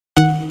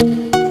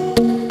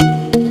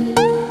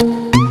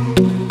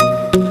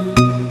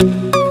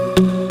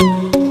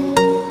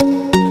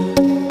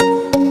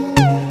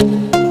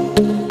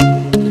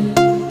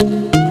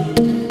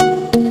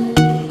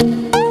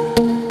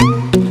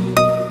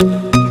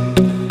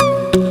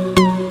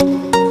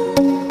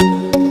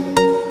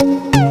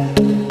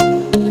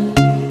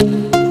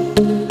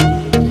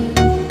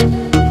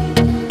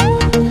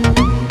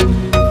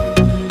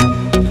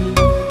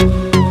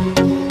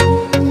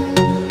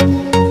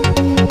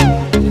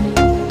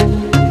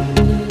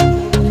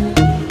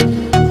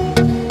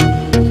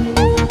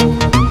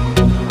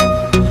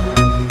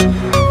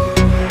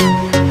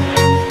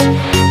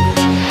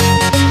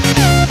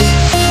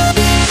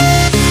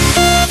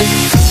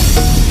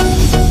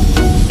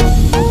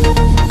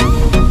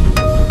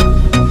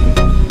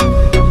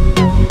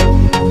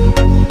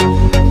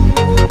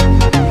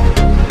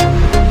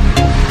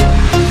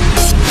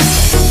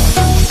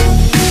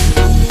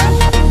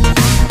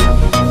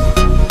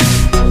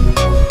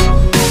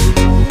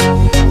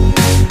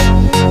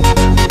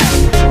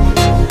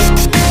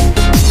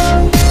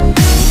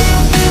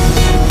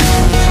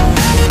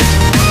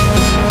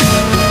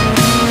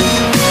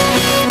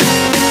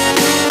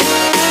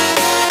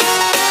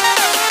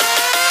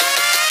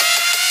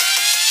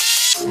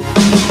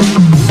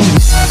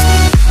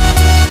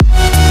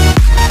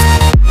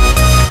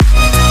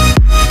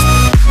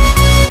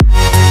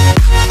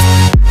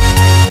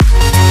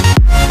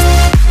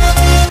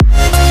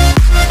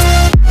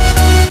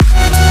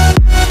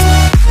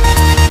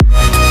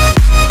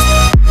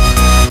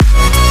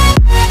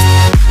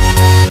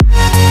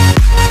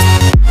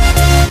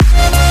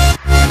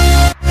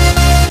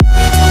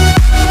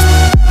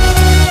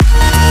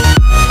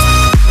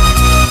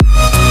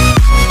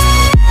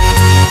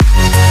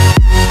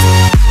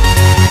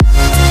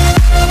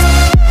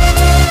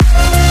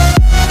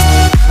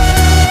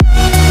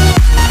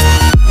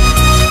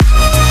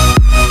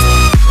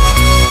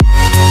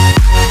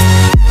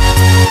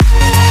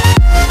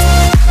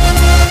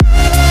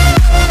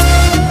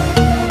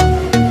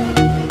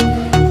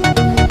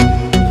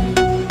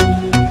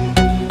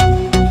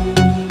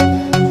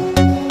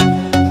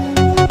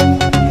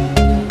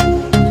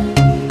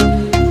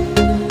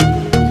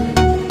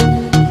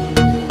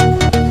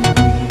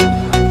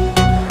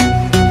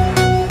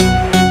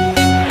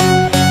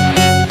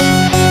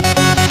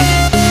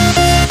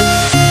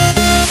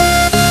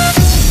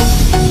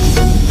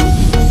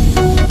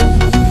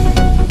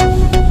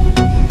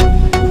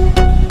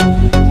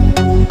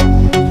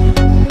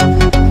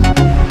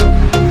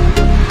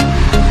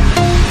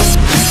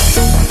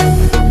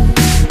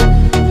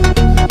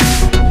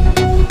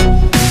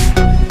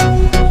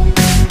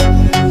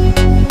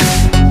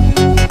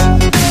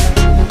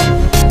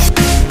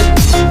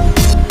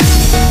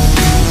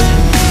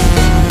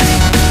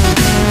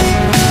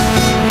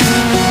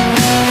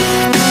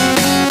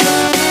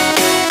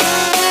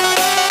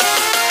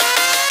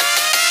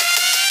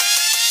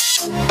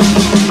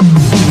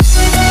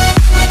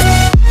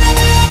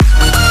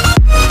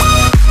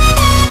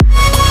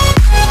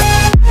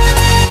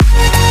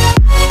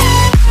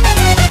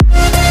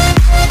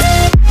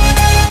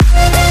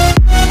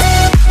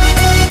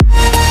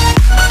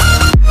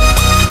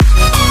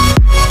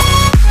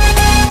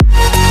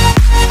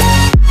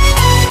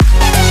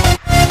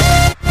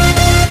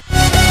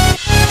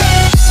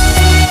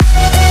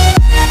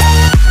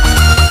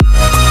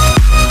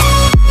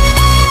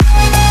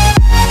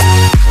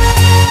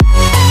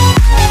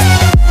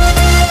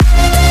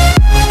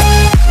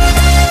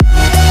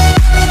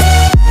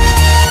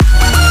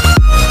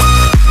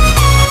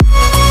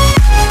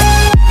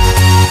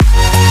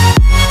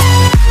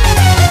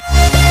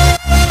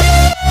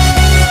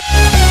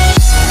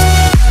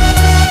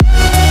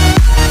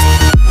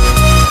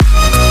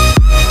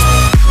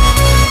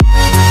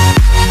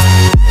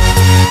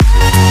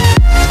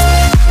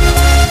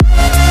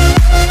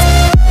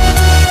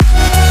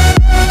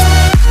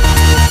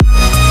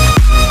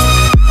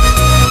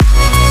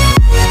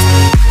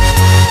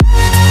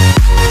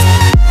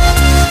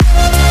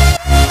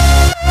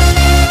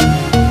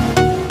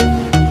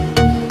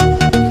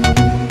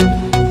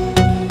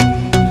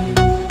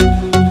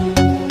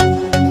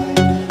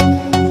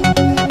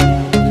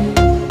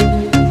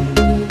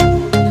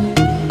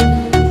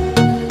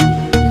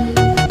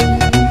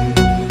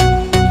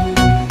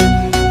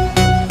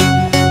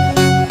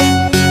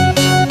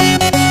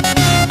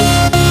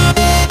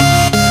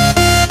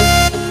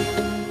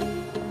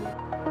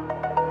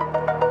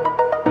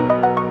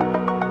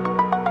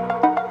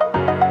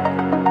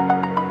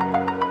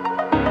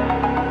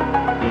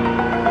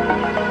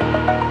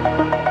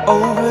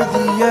over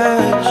the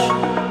edge.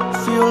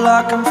 Feel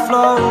like I'm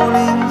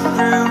floating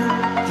through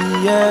the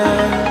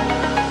air.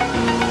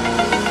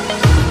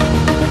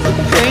 The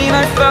pain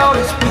I felt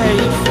is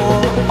paid for,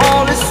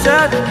 all is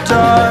said and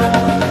done.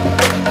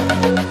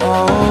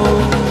 Oh,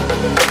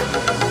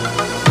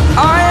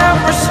 I am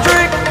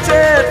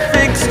restricted,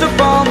 fixed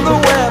upon the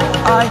web.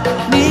 I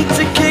need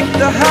to kick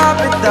the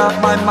habit that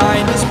my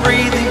mind is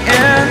breathing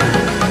in.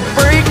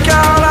 Break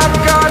out, I've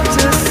got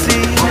to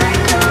see.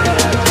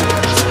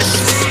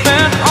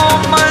 Spent all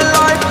my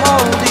life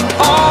holding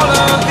all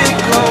of it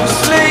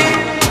closely.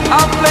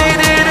 I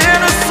played it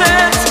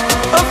innocent,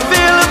 a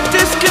feel of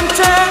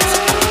discontent.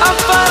 I'm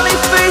finally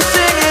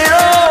facing it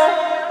all,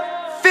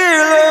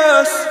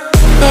 fearless.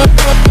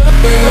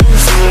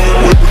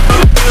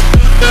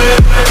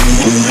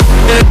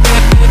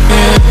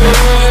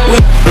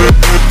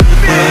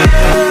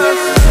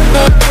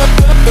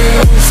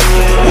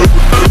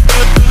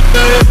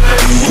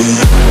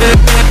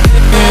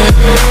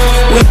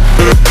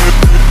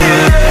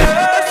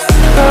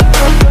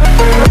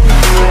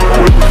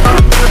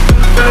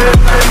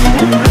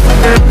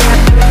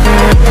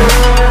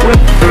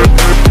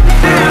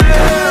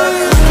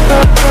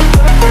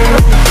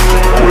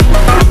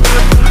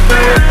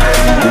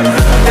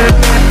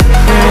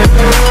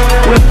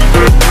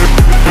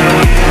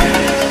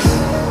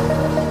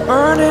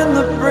 Burning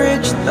the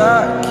bridge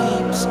that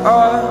keeps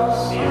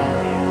us.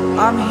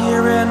 I'm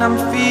here and I'm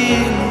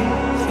feeling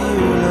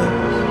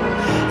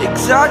fearless.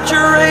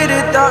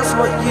 Exaggerated, that's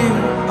what you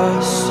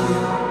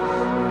assume.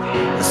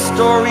 The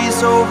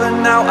story's over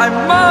now, I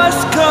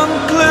must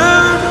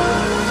conclude.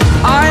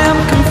 I am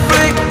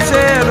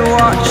conflicted,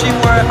 watching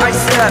where I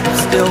step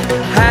still,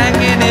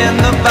 hanging in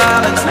the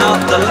balance. Not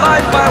the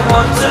life I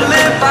want to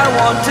live, I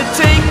want to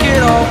take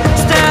it all.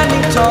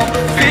 Standing tall,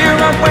 fear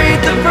I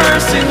weighed the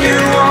person you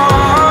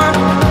are.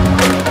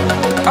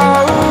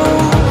 Oh,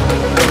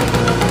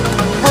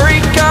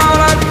 break out,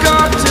 I've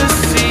got to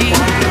see.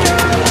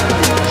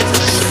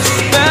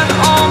 Spent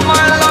all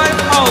my life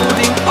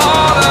holding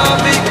all of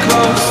it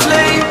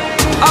closely.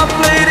 I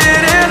played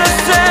it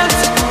innocent,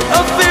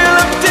 a feel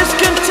of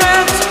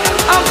discontent.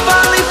 I'm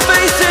finally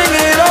facing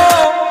it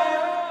all,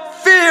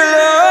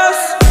 fearless.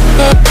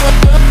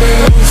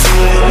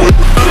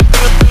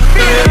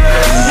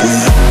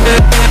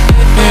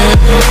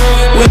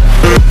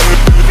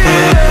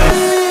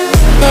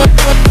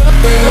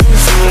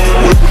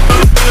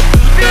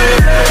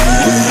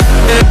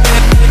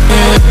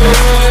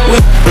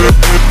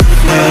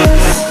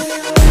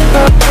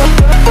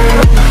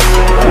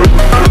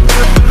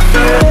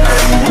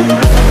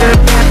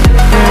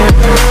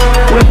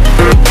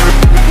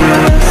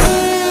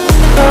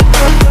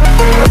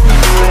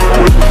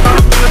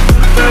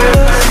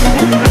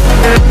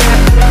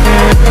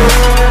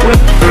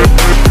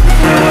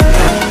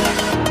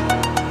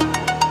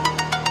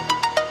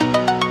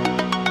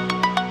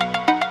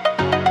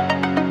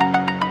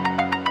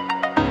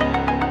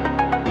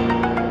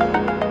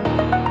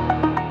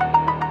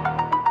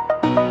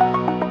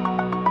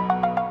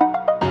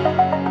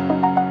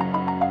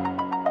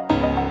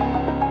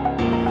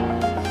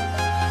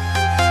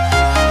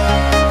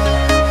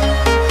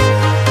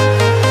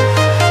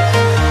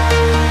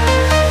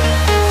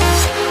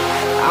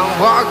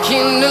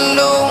 Walking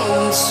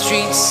alone, the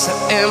streets are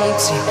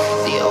empty.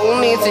 The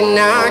only thing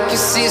I can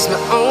see is my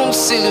own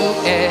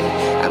silhouette.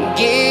 I'm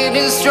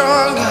getting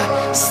stronger,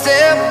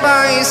 step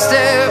by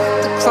step.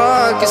 The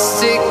clock is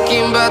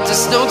ticking, but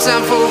there's no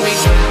time for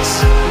regrets.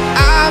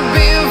 I've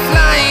been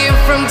flying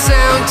from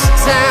town to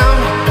town,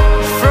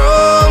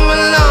 from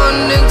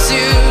London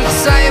to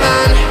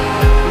Taiwan.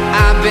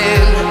 I've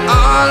been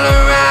all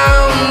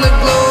around the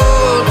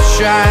globe,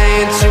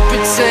 trying to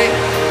protect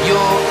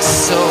your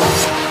soul.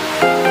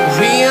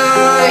 We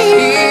are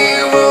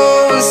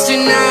heroes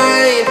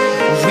tonight.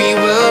 We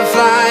will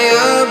fly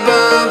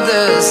above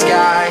the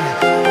sky.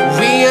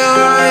 We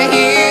are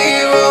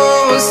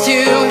heroes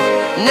tonight.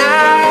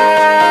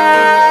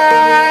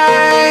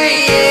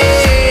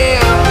 Yeah.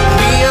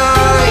 We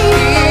are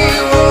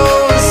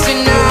heroes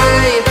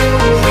tonight.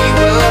 We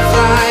will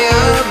fly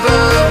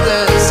above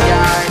the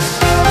sky.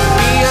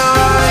 We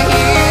are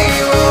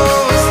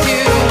heroes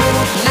tonight.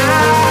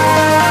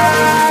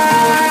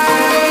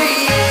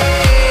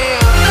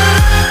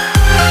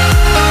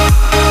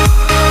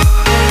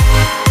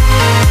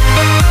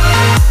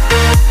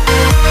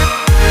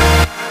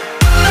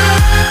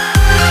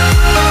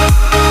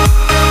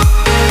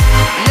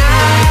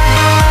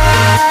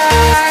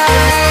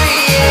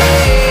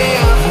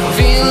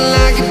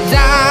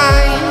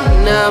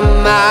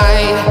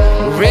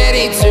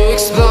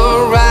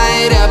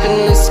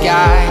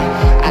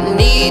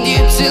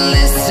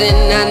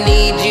 I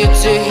need you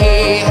to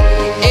hear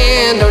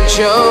and don't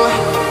show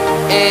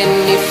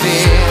any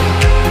fear.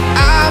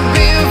 I've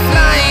been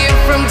flying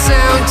from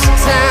town to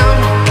town,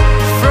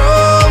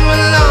 from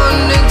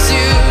London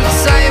to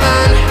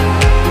Taiwan.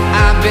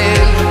 I've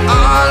been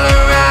all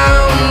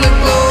around the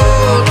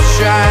globe,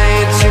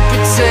 trying to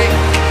protect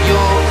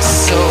your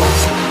soul.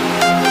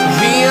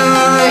 We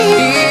are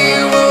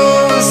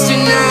heroes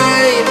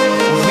tonight.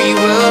 We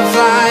will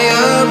fly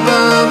above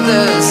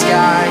above the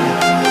sky.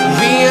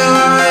 We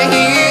are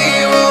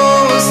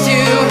heroes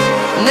tonight,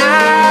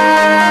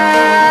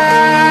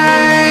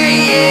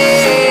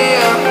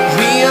 yeah.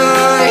 We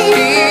are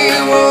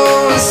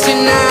heroes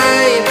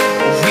tonight.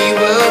 We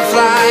will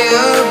fly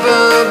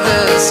above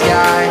the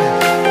sky.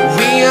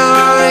 We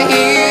are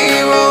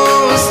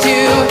heroes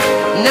tonight.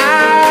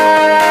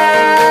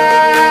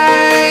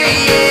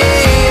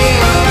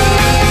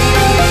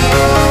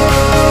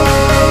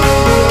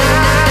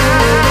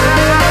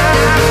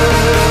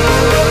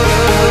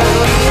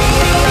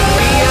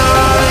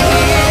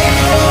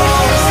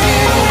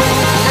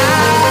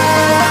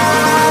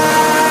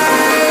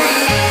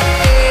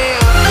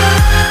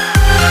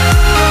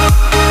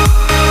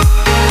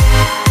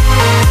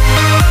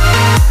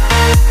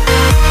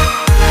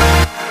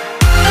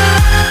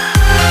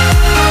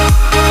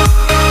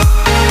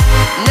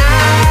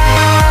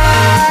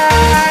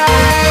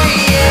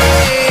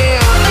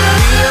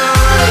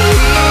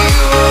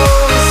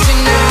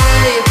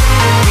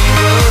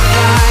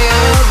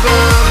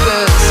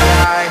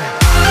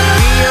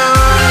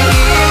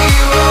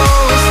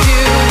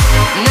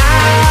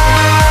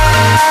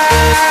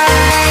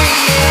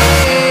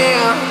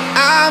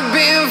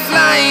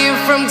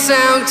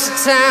 Town to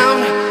town,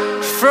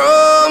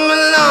 from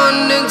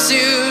London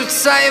to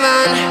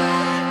Taiwan.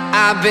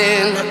 I've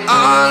been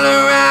all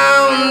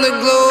around the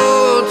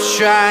globe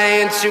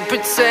trying to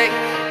protect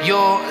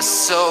your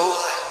soul.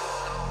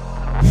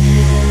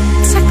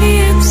 Take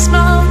me in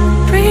small,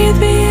 breathe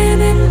me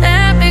in and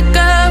let me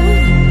go.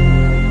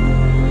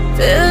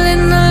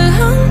 Filling the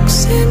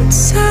lungs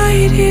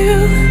inside you,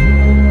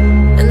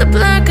 and the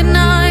blackened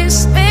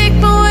eyes make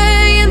my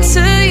way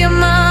into your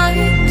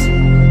mind.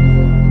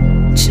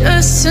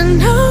 Just to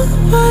know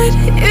what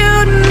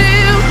you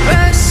knew.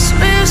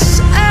 Restless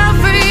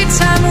every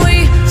time we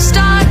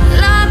start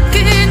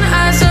locking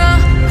eyes.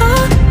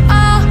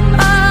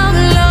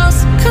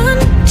 Lost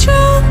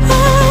control.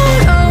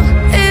 Oh,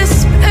 it's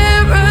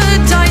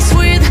paradise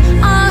with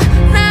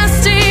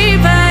honesty,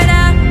 but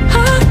I'm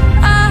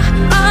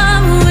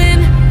in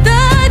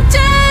the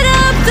dead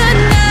of the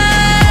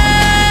night.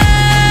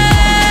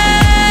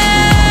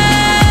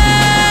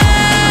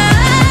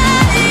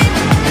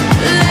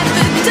 Let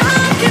the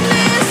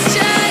darkness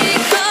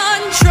take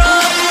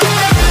control.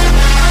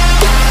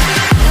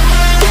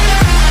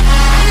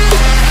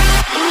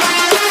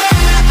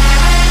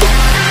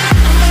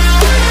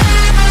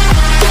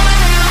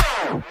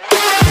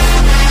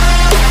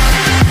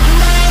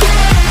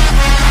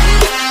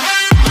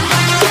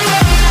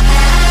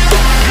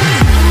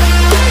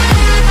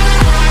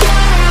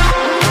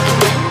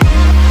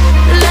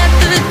 Let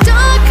the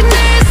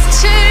darkness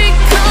take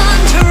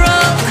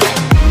control.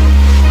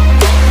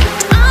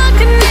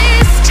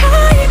 Darkness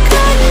take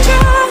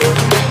control.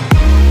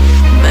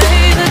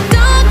 May the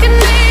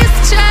darkness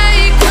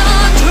take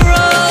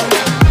control.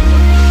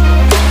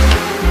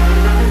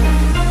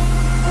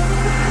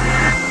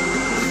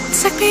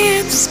 Take me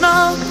in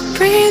small,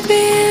 breathe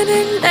me in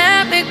and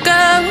let me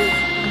go.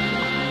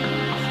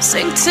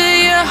 Sink to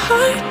your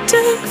heart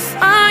to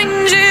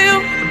find you.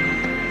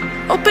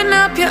 Open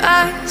up your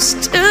eyes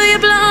till you're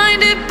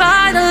blinded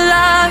by the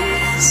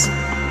lies,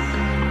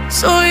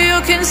 so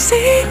you can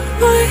see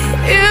what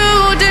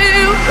you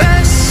do.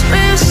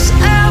 Restless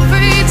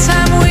every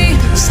time we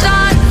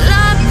start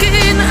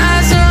locking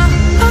eyes.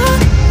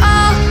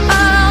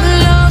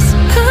 Lost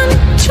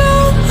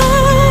control.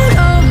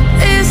 Oh,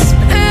 it's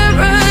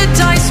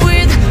paradise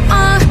with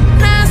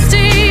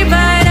honesty,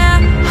 but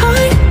I'm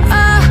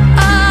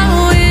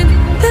in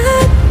the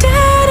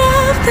dead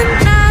of the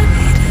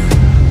night.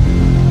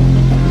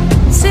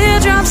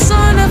 Teardrops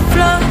on the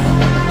floor.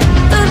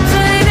 The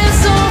pain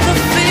is over.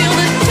 Feel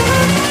the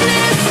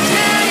darkness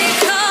take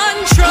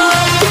control.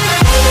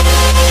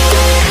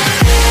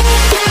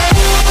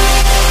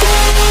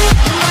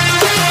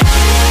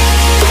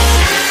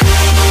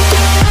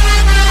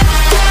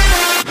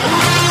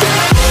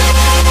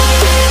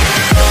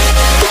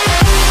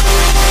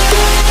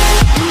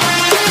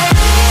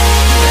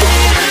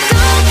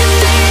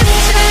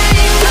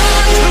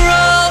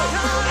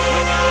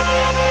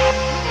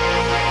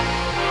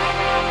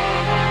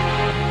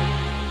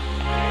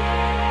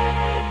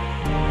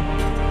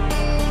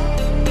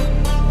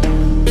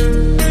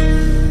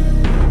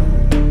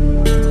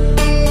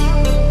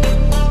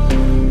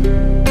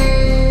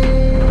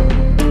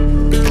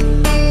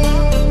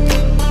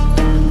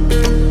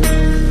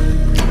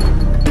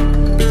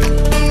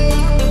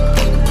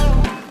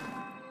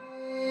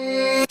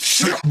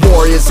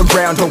 Warriors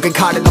around, don't get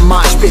caught in the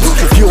mosh pit.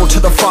 Fuel to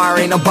the fire,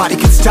 ain't nobody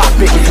can stop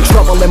it.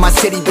 Trouble in my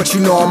city, but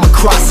you know I'm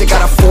across it.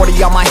 Got a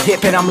 40 on my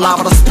hip and I'm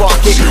liable to spark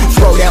it.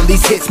 Throw down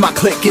these hits, my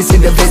click is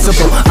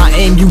indivisible. I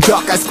aim, you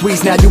duck, I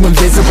squeeze, now you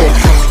invisible.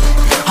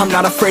 I'm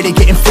not afraid of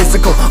getting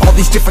physical. All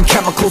these different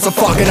chemicals are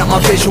fogging up my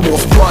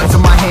visuals. Bloods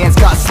on my hands,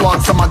 got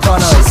slugs on my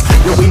gunners.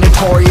 Yo, we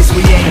notorious,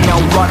 we ain't no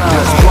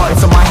runners.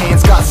 Bloods on my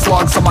hands, got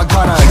slugs on my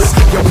gunners.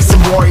 Yo, we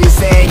some warriors,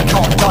 they ain't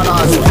called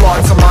gunners.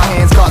 Bloods on my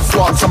hands, got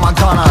slugs on my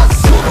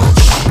gunners.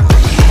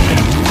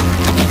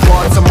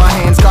 Bloods on my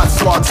hands, got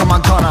slugs on my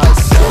gunners.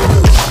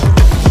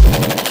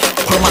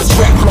 Put my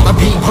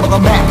beam, put on the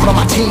map, put on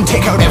my team.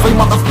 Take out every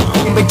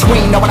motherfucker in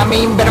between. Know what I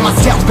mean? Better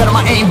myself, better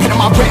my aim, better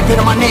my rap,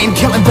 better my name.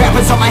 Killing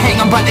rappers on my hang,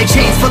 I'm by their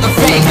chains for the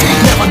fame.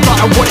 Never thought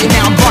I would it,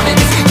 now I'm running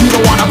this. You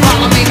don't wanna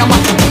follow me, I'm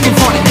out the fucking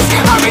front of this.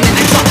 I ran in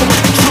the jungle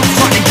with the truth,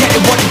 trying to get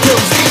it what it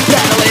does.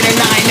 Battle it and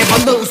I ain't never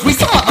lose. We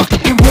some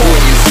motherfucking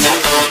warriors.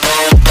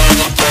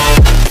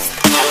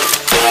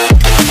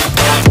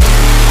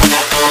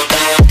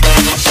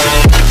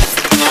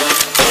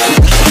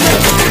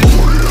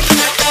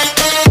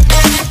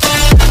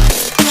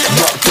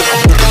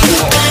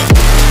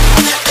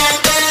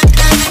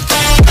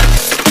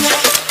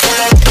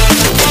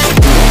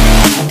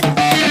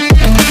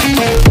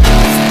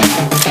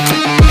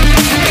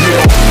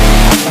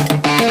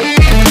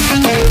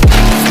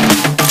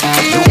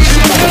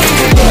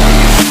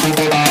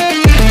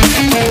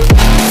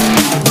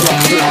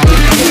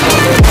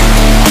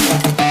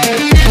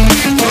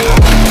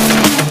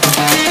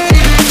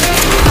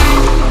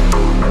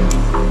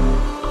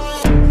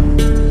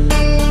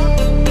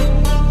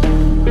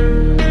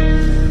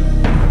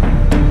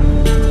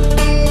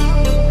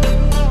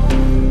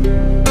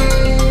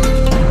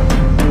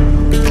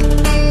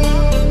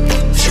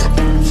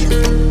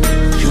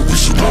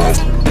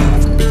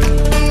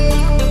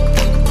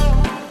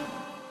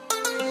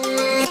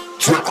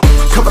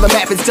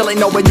 Still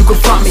ain't know where you can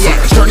find me at.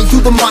 Journey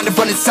through the mind of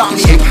an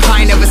insomniac.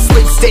 I ain't never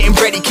sleep, staying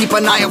ready, keep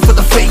an eye out for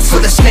the fakes. For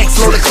the snakes,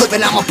 load the clip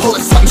and I'ma pull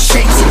it, something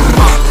shakes.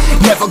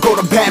 Never go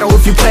to battle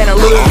if you plan to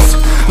lose.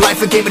 Life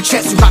a game of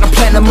chess, you gotta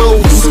plan the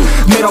moves.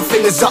 Middle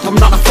fingers up, I'm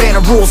not a fan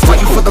of rules.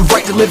 Fighting for the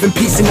right to live in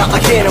peace and not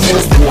like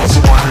animals. Bloods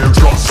in my hands,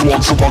 got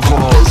swords in my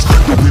gunners.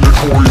 You'll be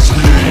notorious,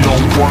 we ain't no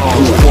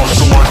runners.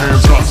 Bloods in my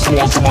hands, got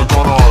swords in my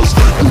gunners.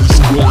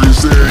 These warriors,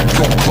 they ain't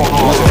no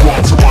gunners.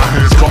 Bloods in my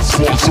hands, got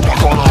swords in my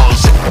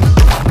gunners.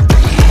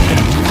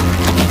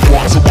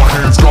 Bloods in my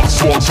hands, got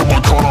swords in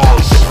my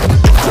gunners.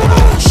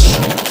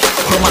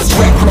 Put on my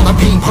strap, put on the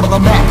beam, put on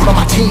the map, put on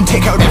my team.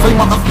 Take out every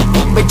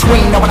motherfucker in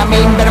between. Know what I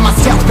mean? Better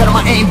myself, better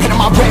my aim, better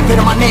my rap,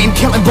 better my name.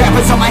 Killing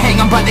rappers on my hang,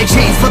 I'm by their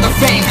chains for the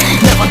fame.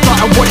 Never thought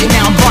I would it,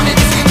 now I'm running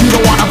this. You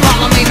don't wanna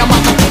follow me, I'm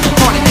out the fucking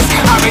front of this.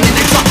 I ran in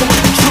the jungle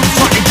with the truth,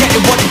 trying to get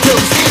it what it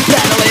does.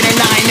 Battle it and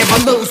I ain't never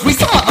lose. We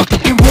some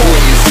motherfucking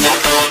warriors.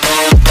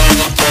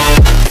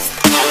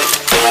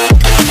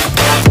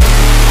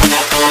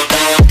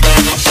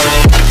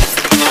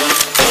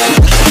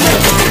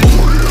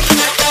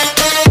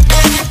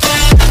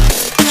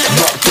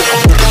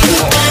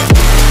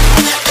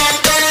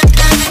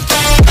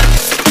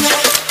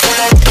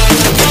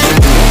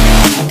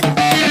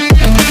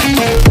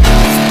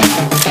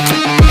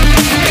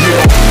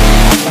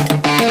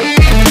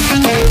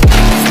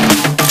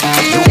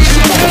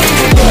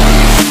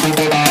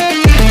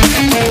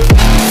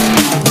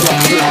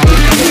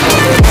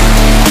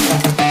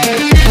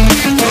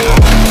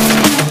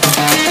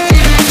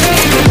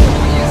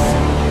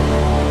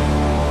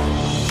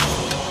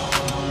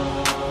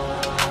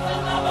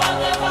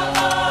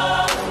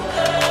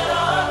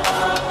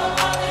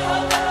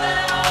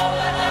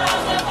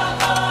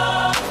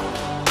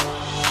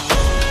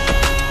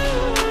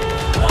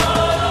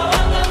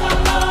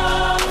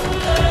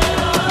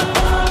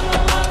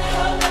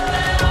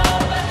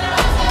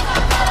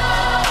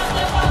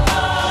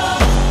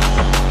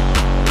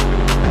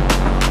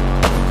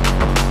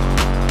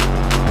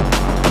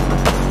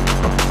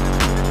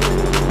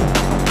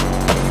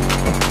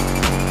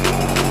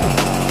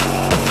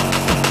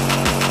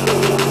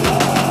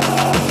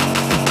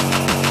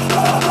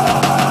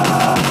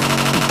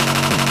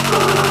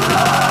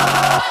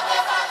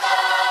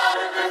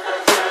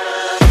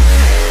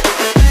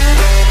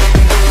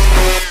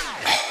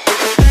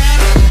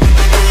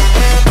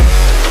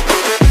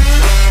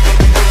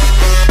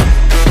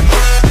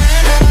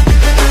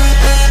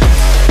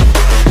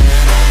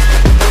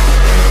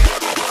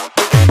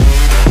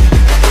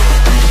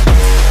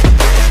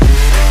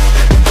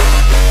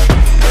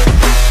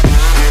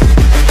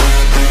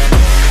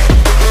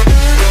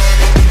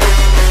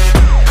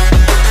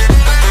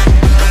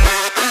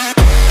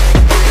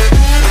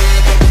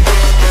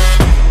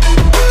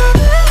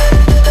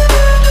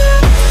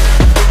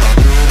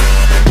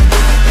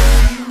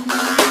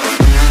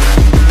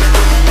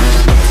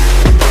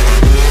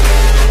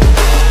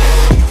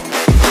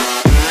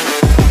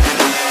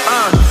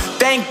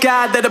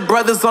 That the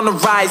brothers on the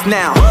rise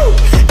now.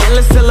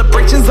 Endless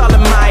celebrations all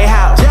in my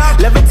house.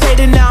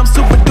 Levitating now, I'm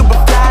super duper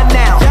fly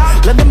now.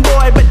 London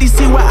boy, but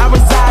DC where I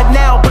reside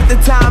now. Put the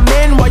time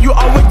in while you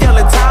always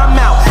yelling time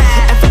out.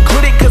 And for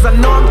critic, cause I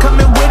know I'm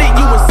coming with it.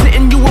 You were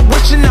sitting, you were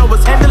wishing I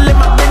was handling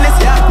my business.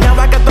 Now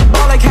I got the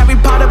ball like Harry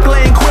Potter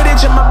playing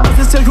Quidditch. And my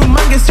business is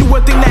humongous, you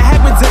would think that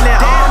happens in it.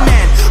 Oh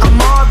man, I'm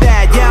all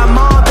that, yeah, I'm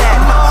all that.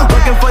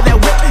 Working for that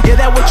whip, yeah,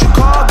 that what you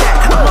call that.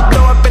 I'ma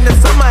blow up in the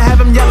summer,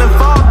 have him yelling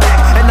fall back.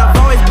 And I've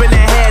always been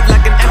ahead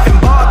like an effing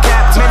ball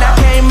cap. Man, I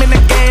came in the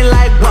game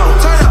like, whoa.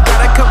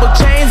 Got a couple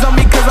chains on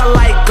me cause I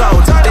like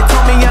gold. They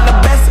told me I'm the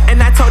best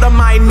and I told them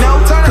I know.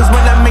 Cause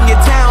when I'm in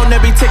your town,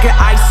 every ticket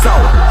I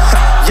sold.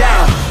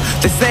 Yeah,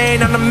 they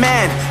saying I'm the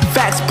man.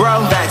 Facts,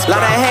 bro.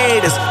 Lot of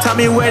haters, tell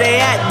me where they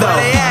at though.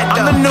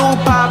 I'm the new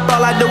pop,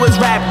 all I do is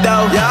rap rap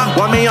though.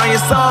 Want me on your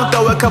song?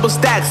 Throw a couple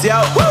stacks,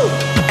 yo. Woo!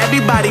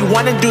 Everybody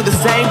wanna do the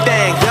same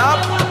thing, yup.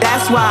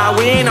 That's why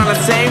we ain't on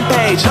the same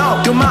page.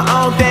 Do my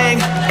own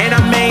thing and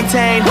I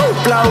maintain.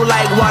 Flow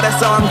like water,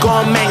 so I'm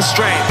going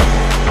mainstream.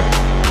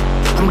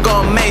 I'm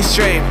going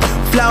mainstream.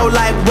 Flow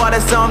like water,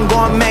 so I'm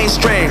going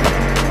mainstream.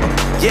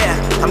 Yeah,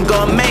 I'm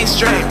going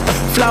mainstream.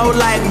 Flow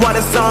like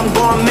water, so I'm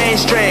going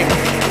mainstream.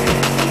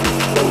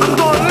 I'm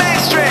going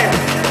mainstream.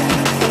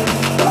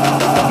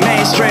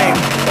 Mainstream.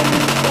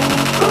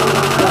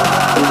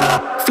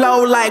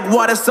 Flow like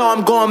water, so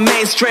I'm going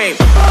mainstream.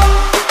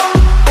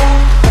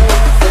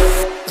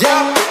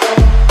 Yeah.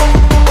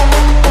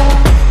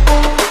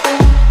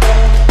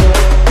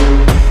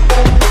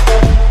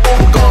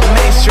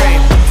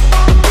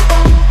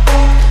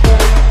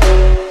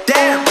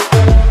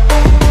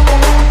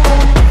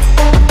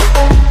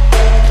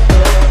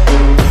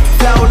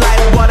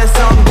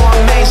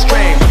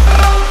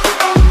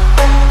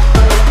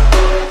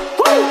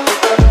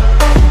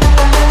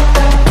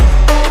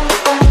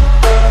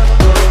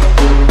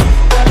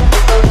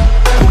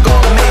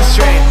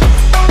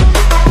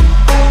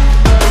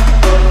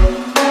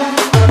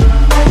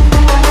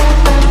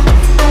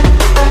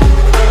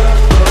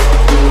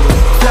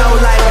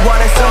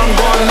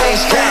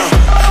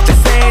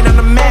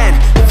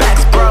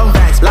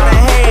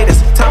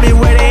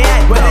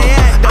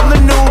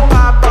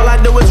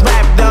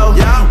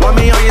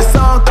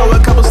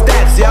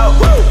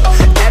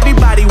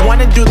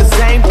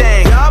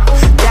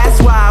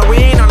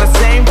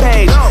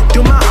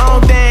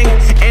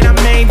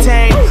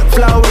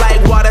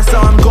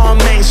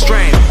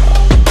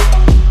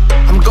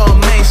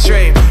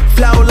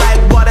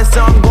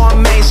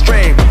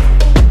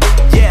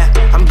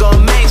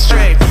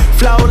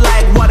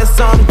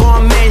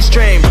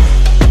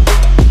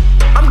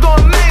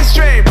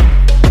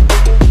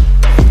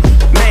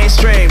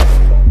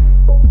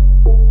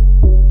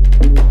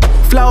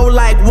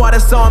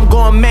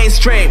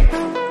 Mainstream.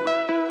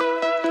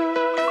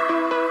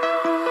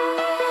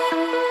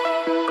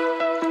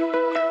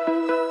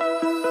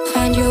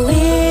 Find your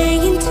way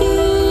into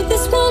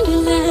this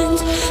wonderland.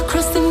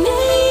 Cross the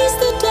maze,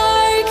 the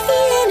dark,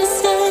 the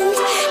innocent.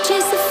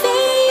 Chase the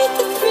faith,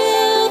 the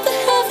thrill, the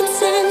heaven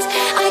sent.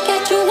 I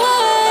got you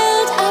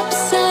wild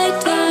upside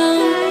down.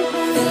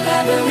 The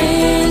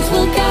labyrinth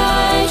will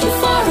guide you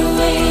far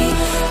away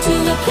to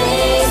a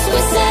place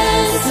where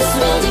senses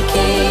will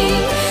decay.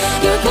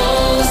 Your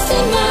ghost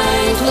and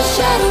mind will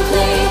shadow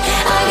play.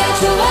 I got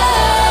you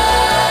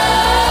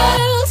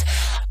wild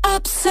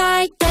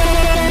upside down.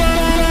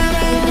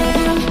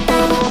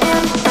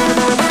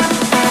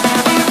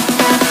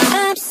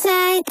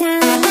 Upside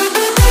down.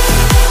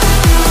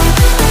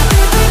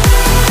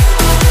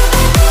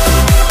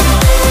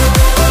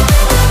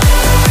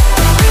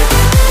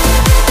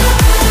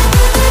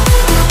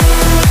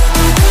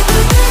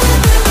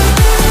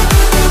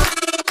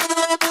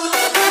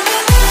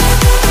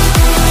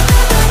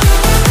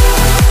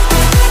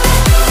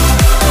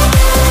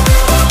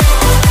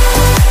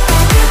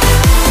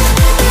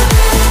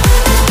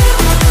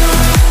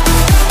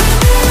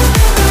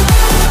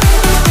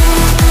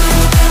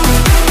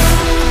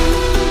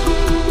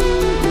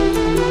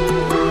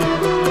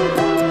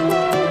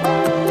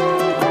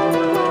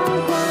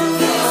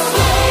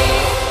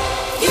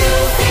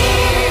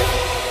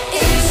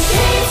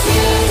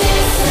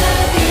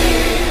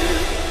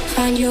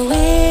 Find your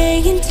way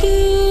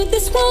into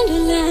this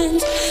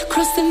wonderland.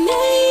 Cross the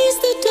maze,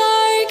 the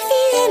dark,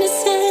 the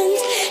innocent.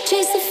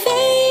 Chase the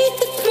faith,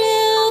 the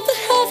thrill, the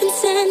heaven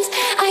sent.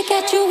 I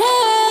got you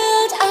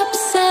wild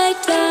upside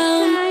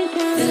down.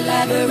 The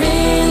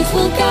labyrinth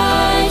will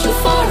guide you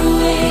far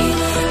away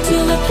to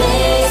a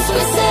place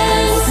where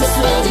senses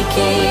will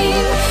decay.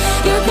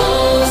 Your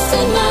ghost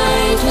and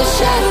mind will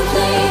shadow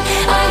play.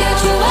 I got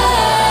you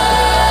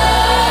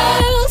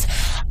wild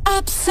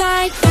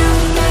upside down.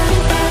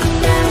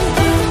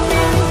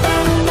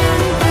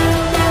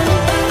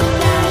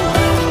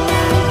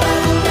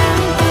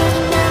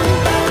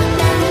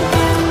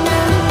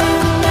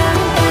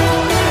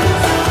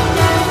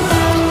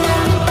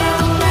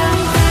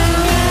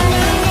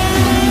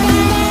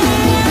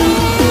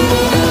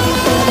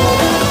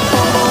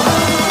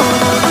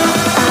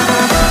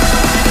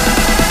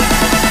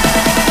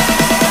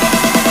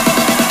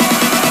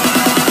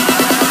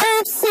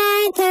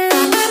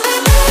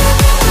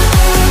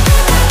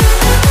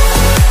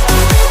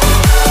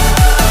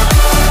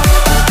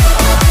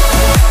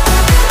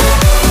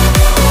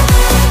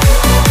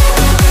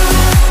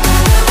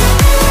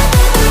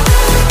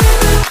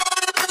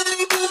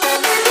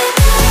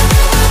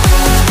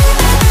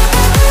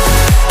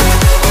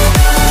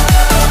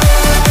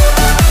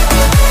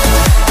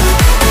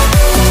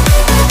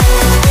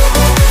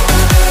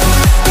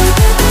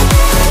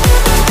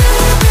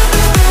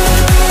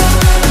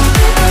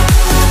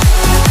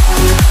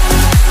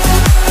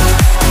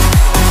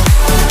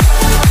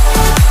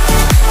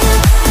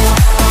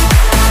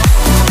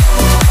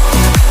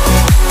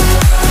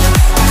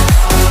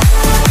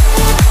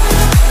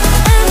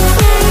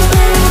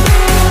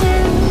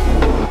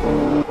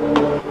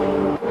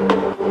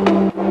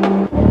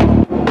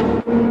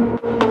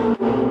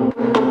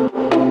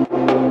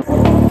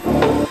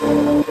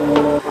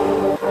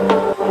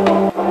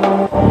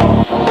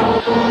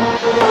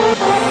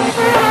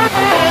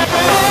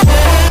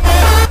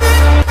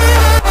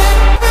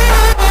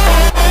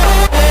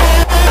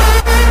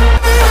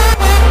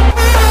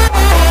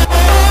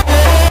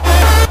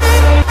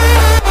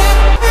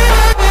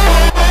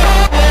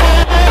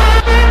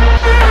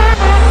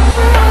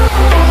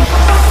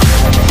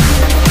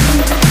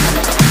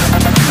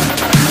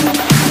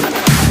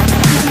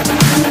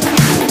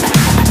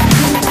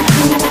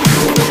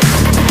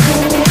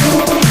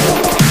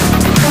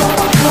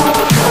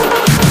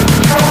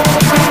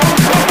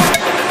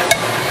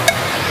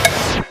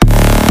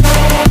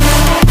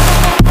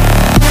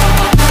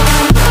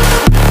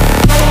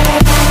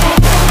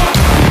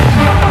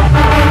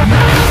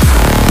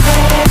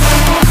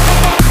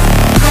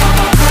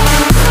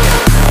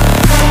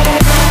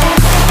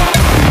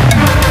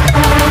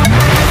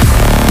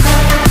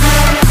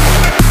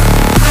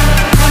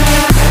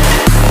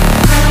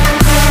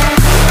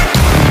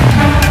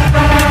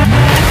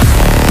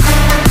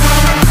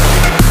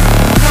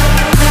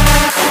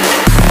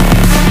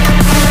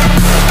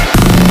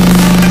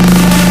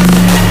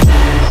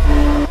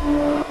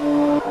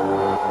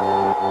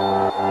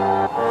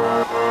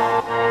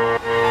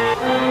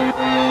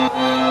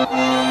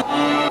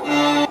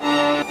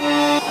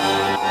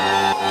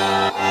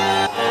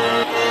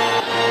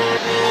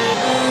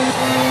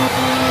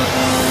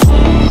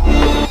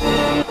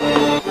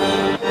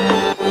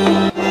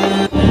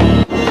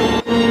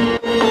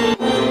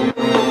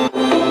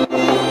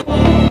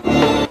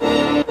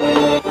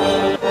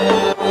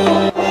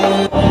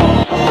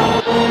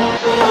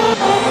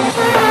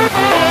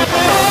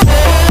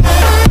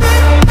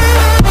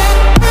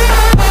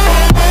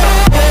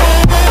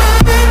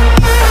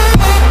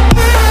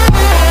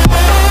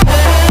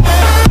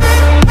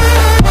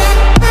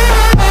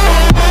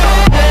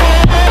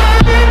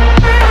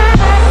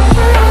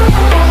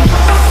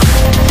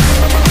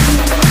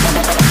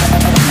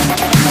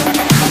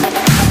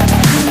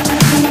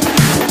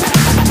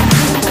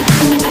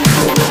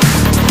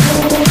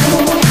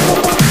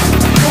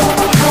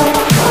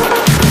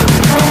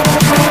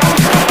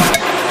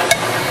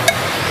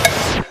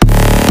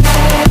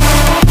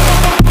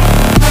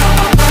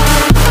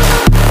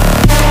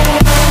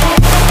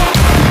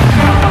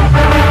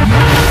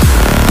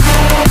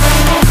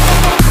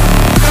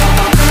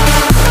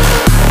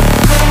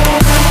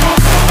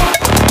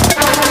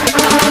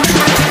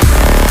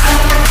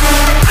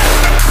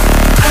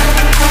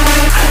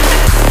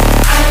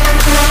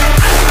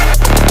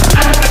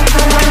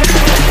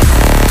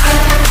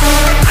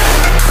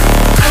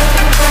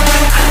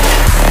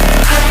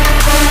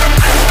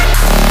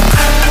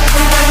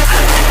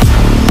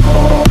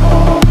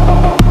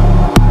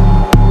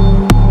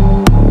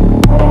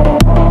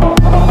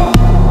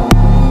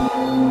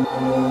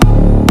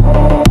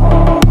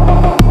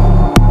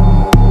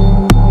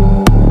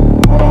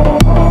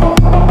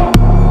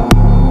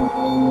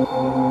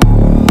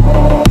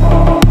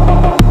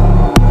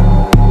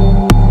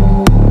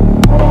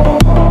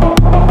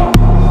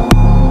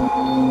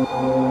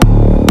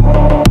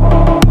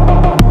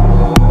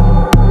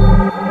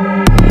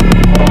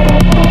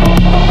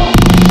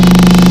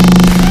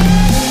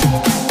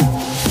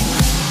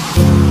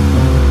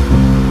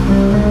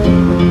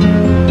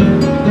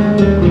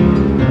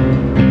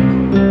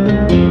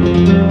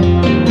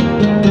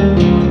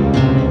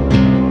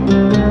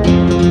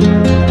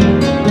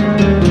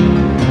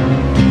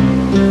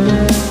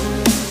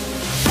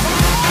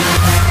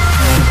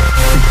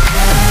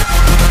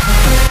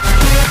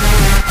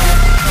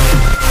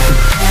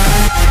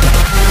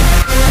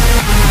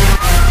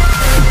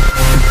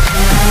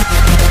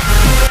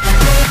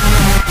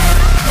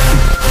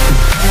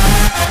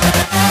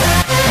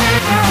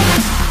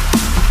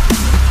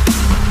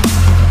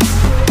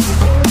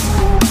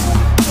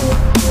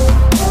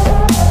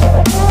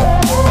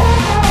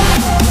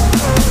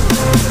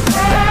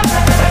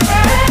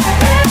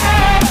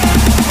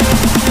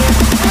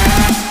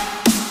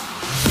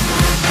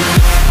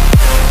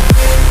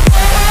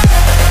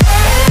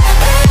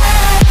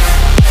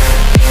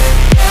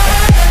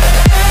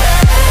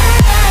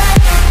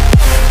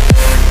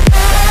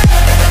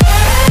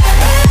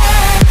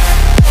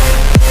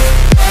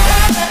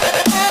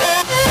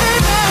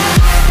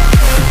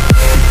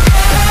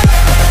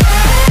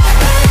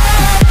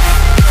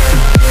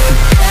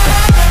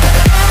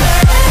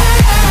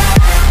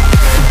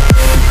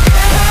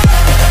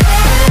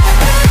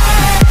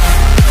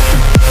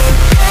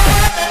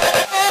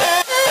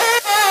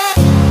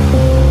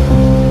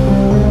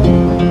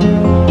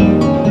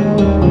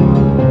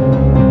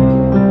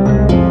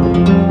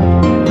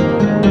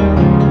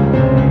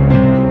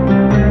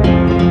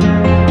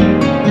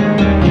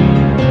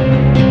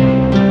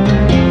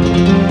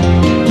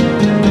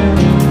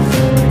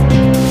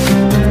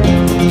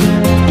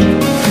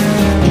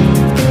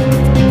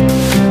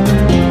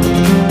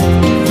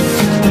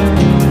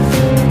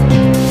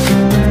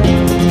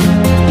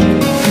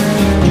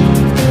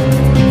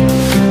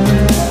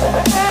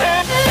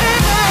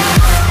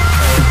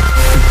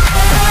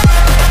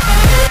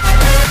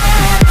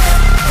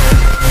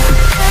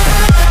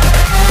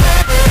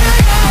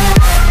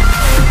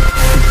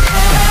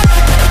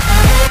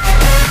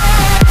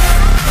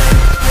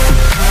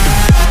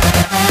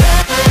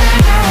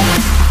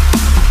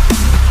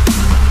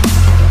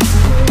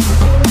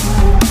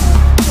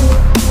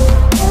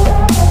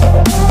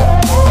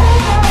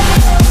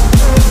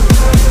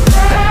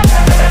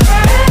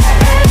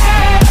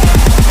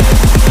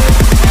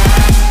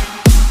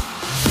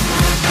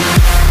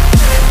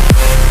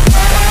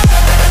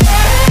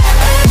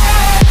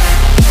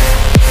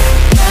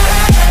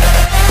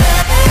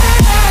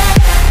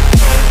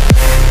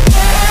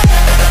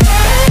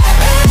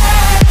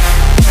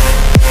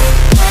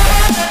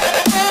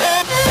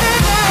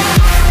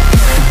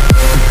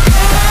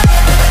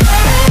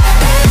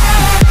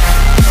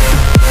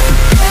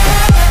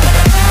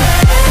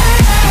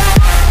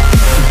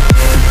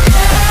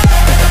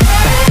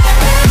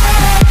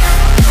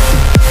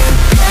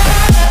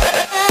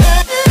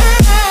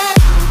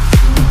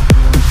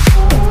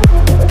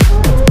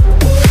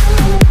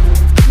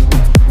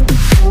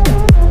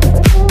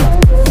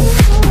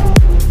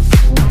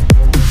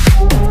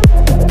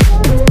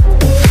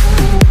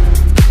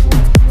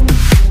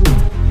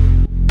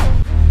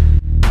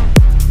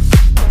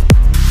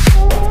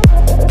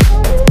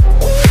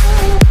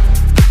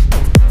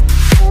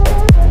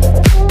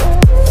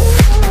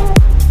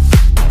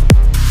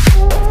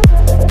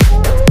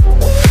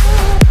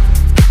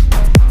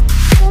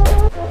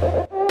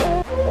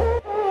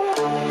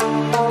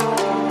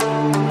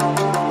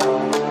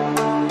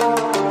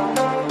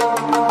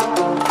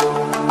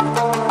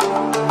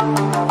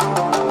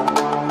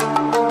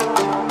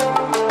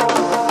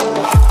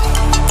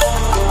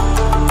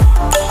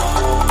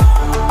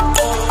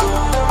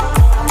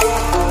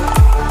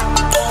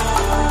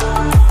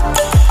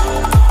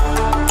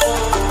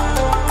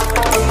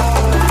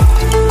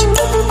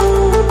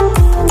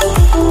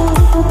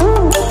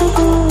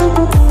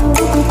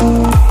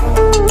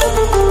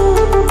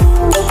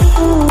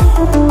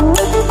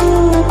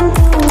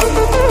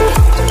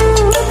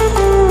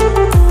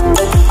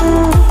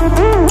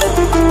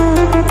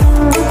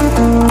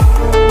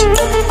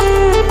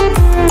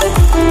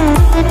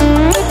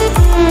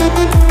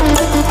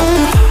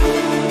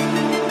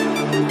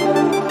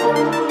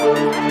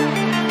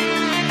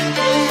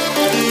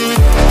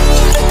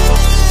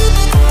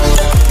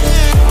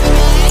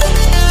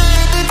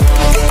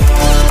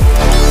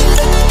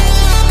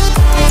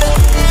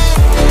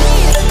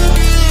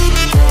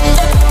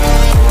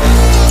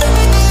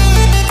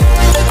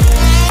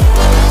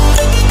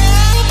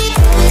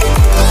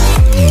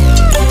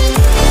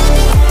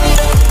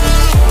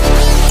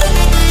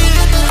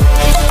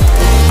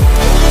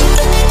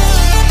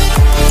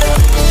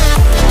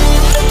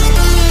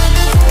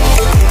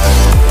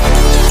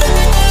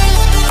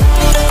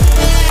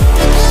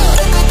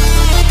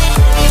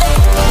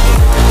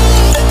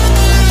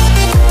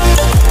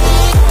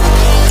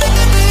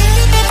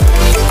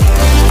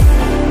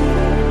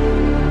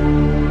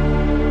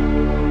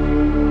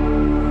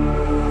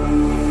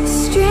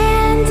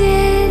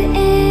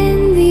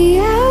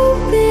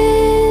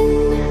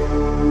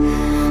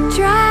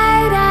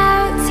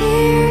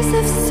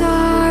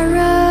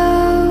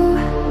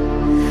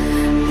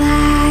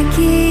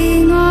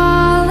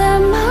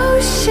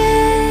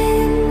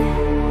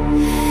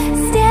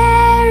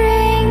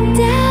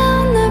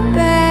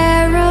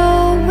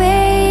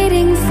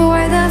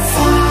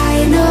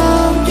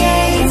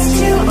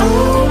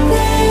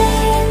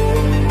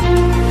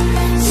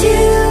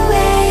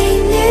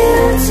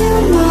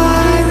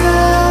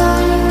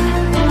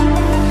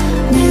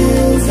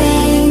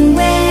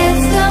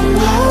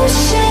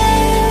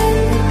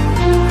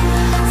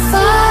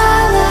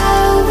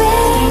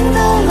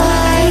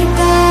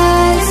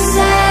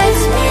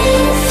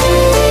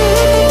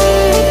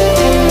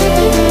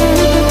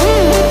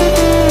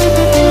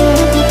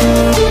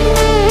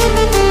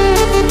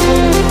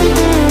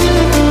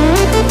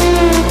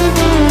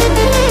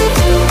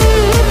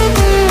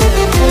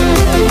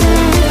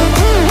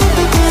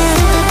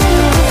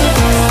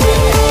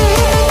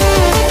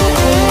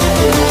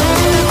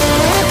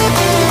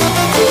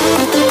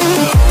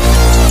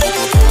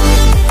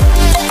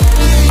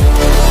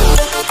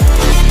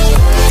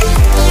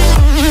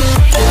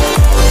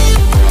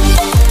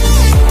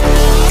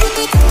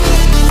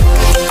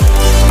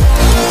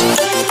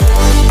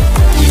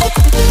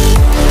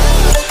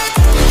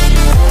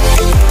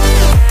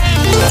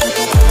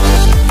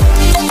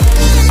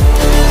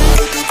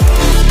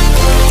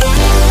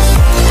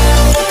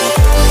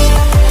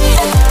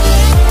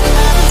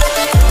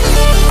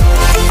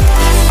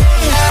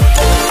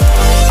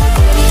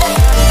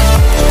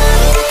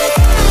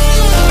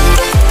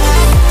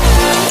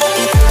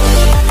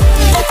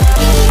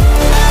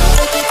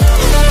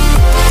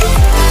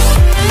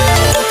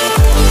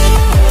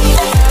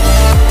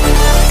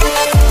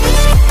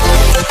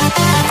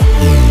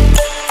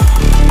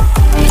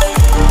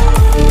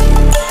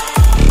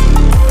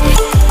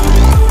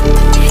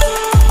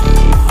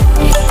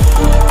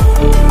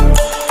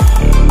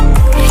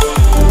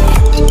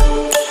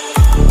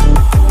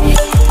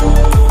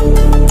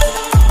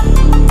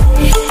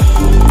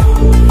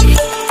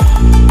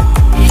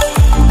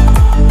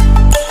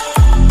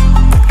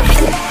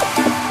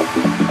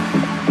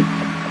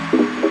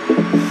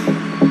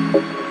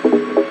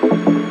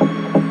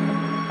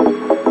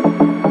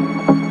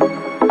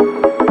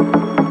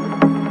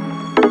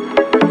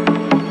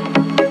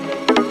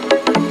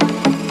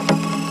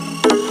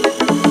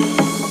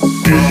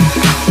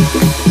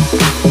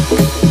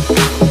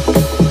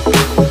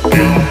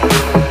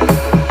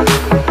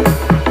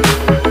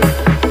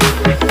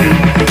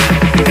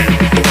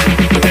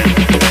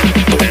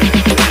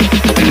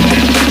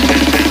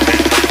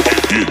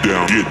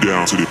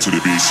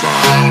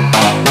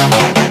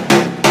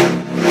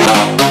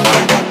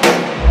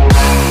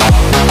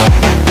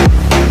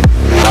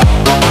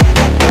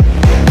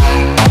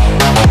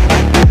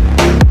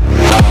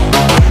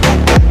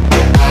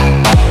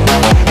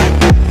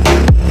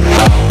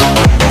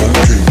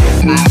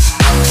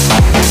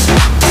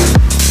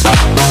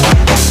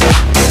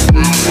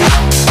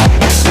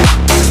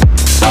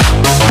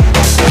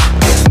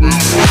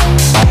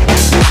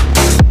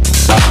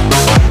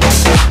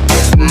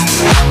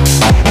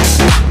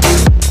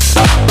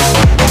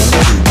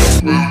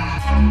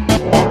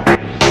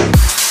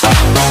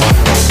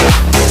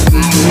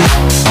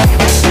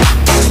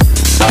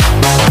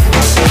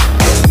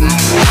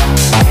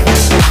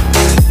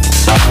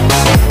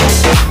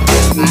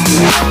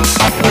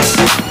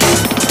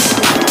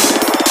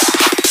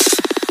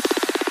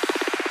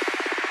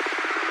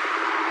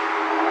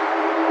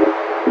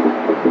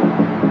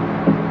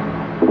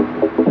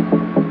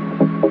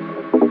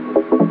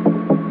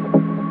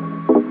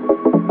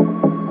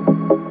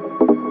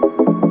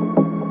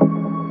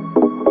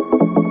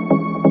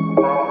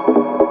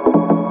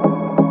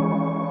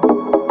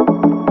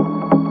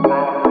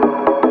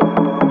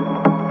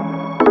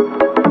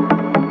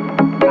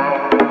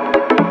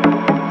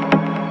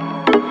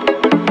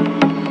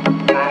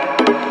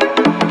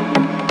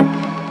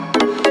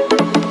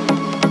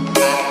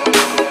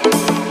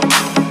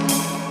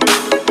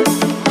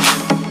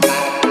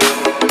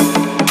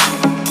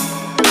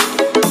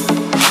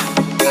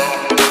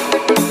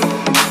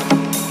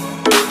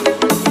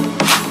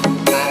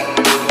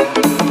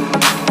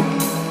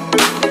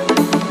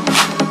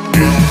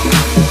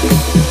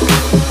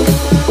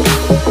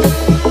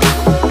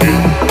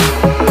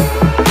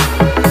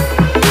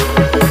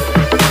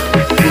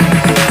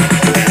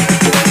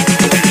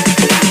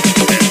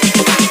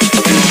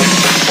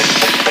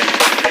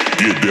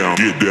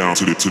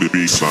 to the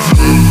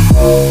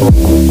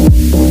baseline.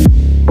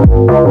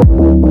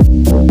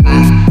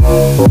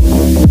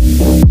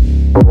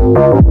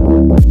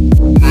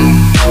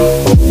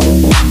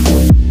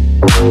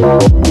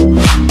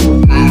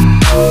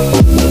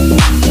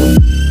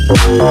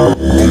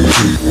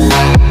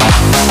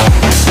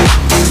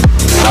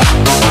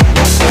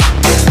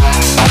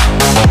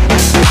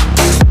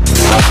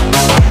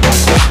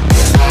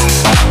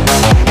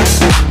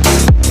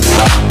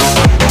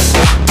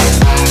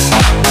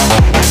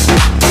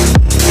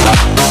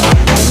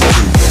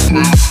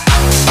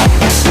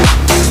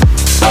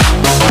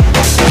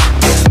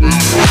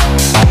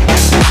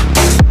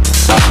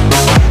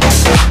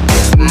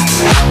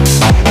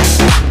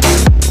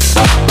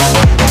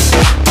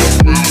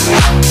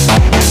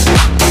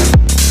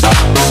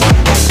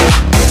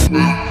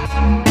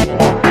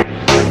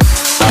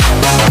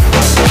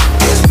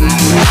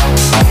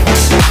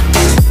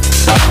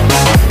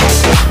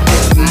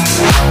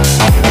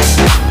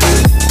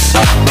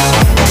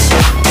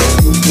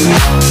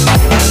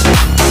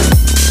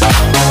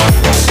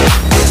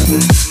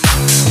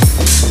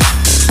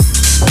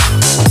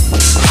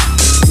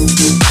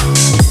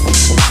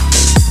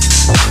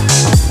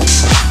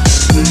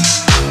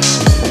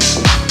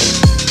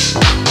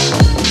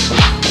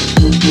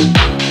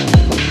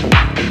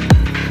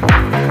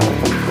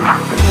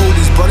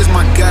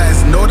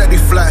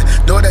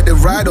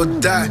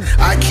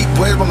 I keep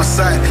boys by my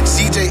side,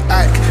 CJ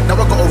Ike, now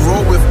I gotta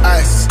roll with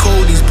ice.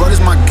 Cold, these brothers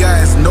my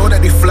guys, know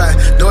that they fly,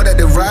 know that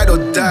they ride or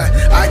die.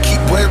 I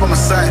keep boys by my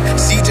side,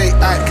 CJ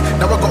Ike,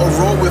 now I gotta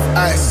roll with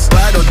ice.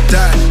 Ride or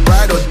die,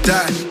 ride or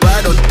die,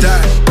 ride or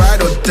die,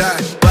 ride or die,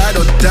 ride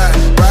or die,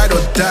 ride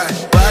or die,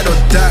 ride or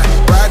die,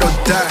 ride or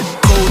die.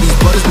 Cold, these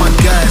brothers my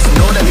guys,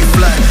 know that they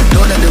fly,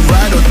 know that they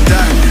ride or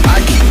die. I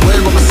keep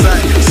boys by my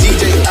side,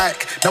 CJ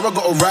Ike, now I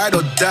gotta ride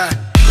or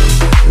die.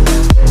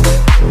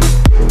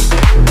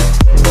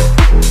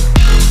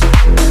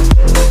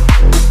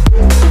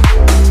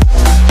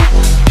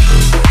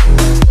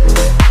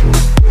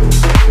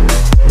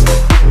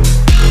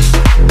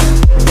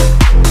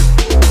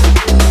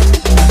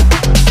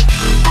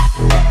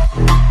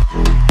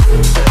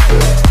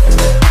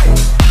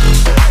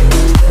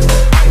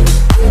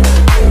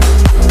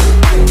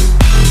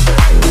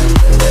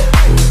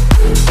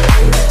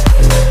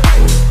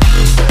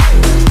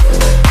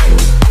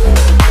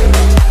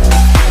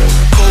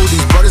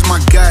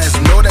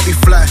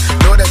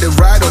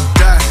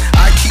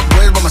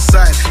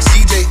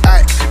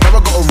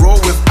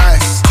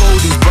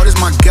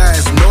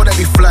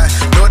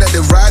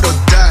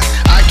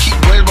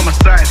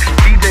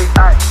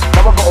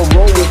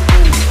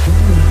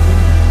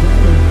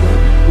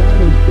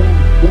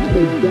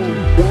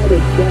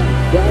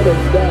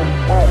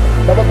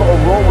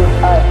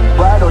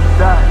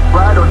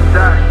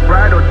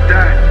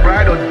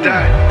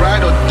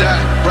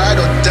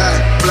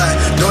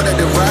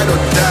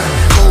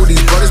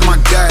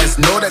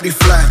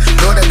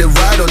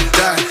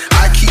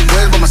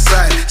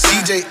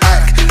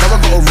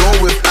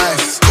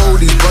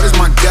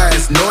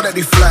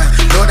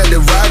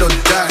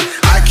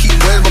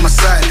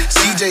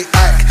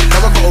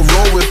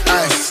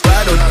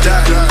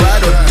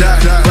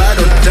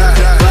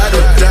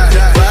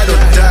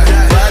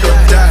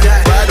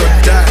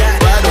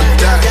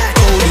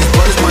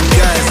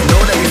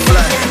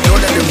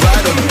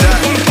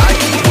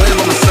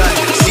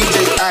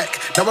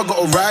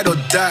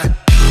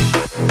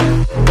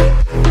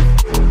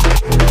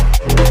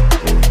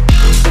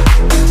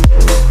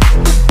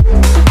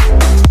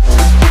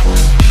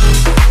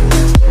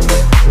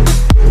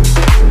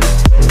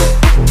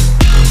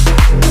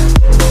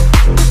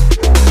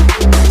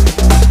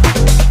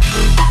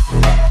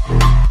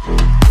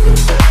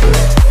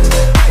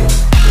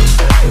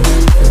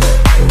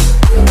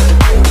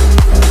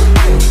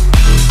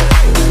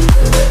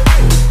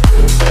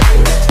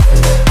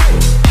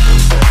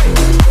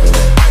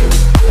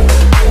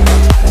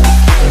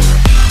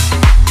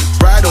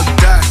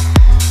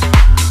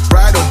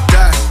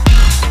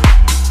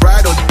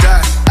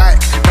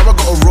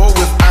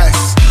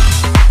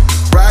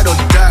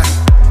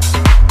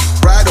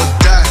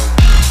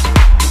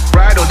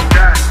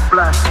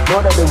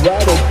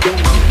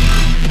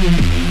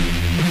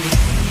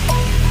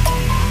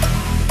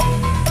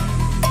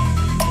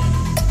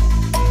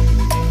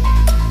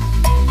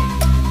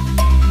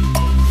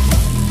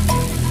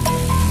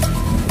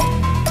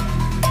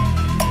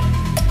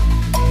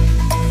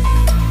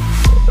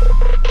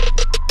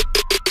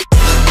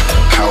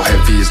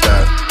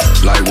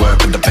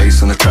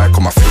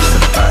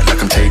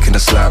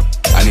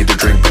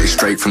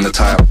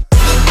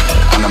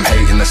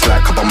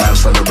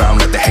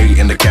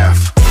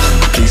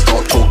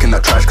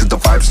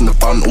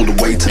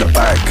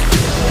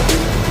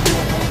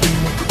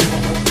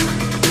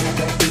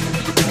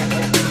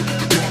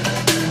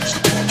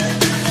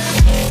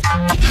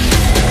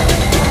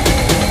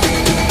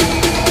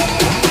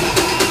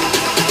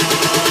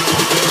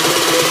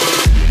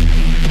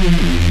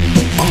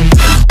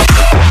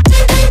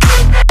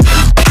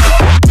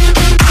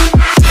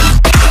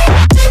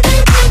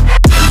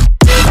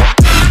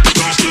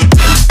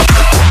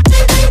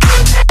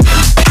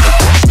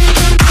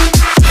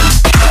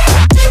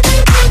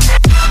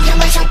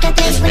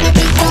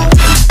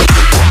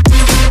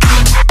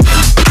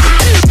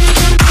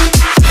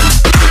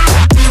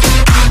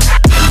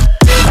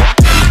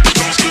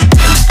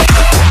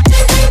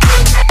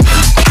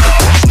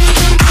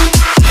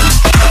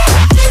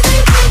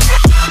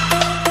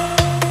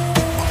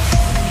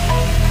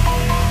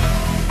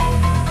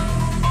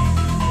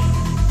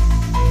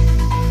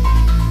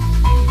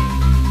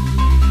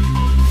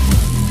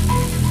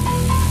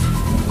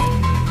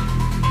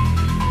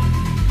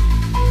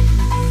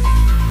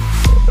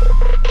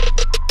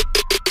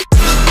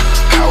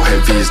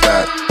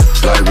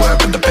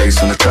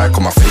 bass on the track,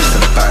 on my face to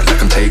the back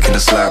like I'm taking a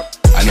slap.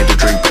 I need a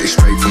drink, but it's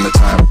straight from the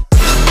tap.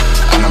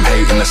 And I'm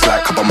hating the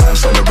slack, couple man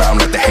thrown around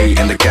like they hate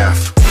in the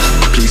gaff.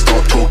 Please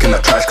stop talking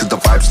that trash, cause the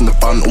vibes in the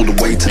front all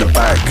the way to the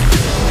back.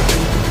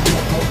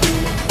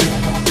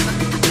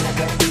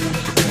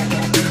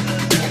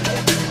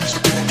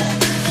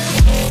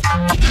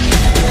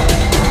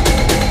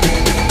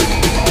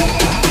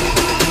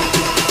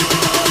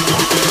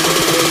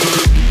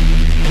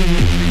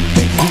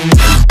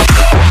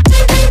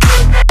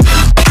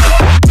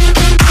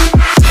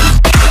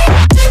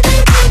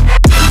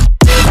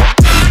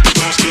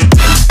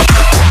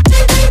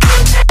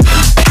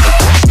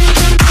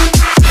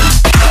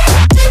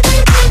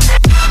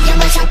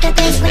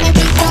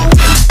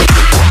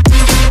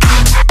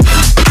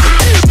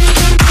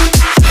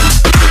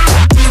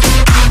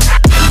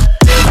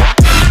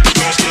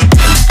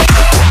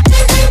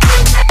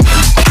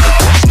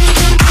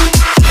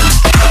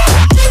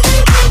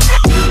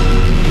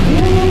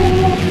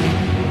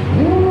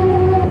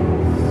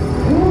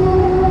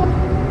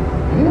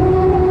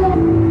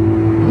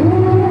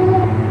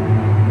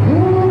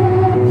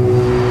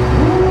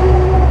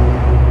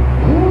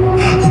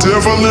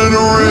 Devil in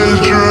a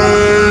red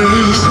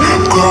dress,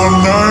 call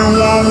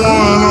 911,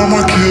 I'm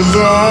a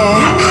killer.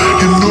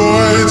 You know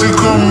I hate to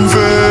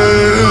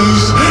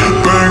confess.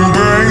 Bang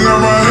bang, got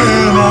my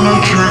hand on the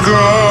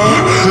trigger.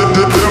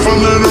 The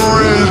devil in a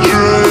red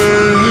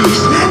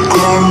dress,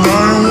 call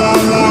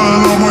 911,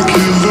 I'm a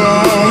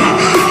killer.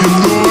 You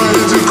know I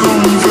hate to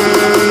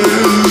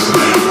confess.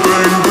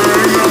 Bang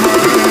bang, got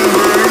my hand,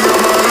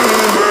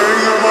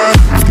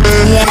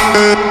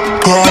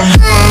 call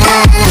 911.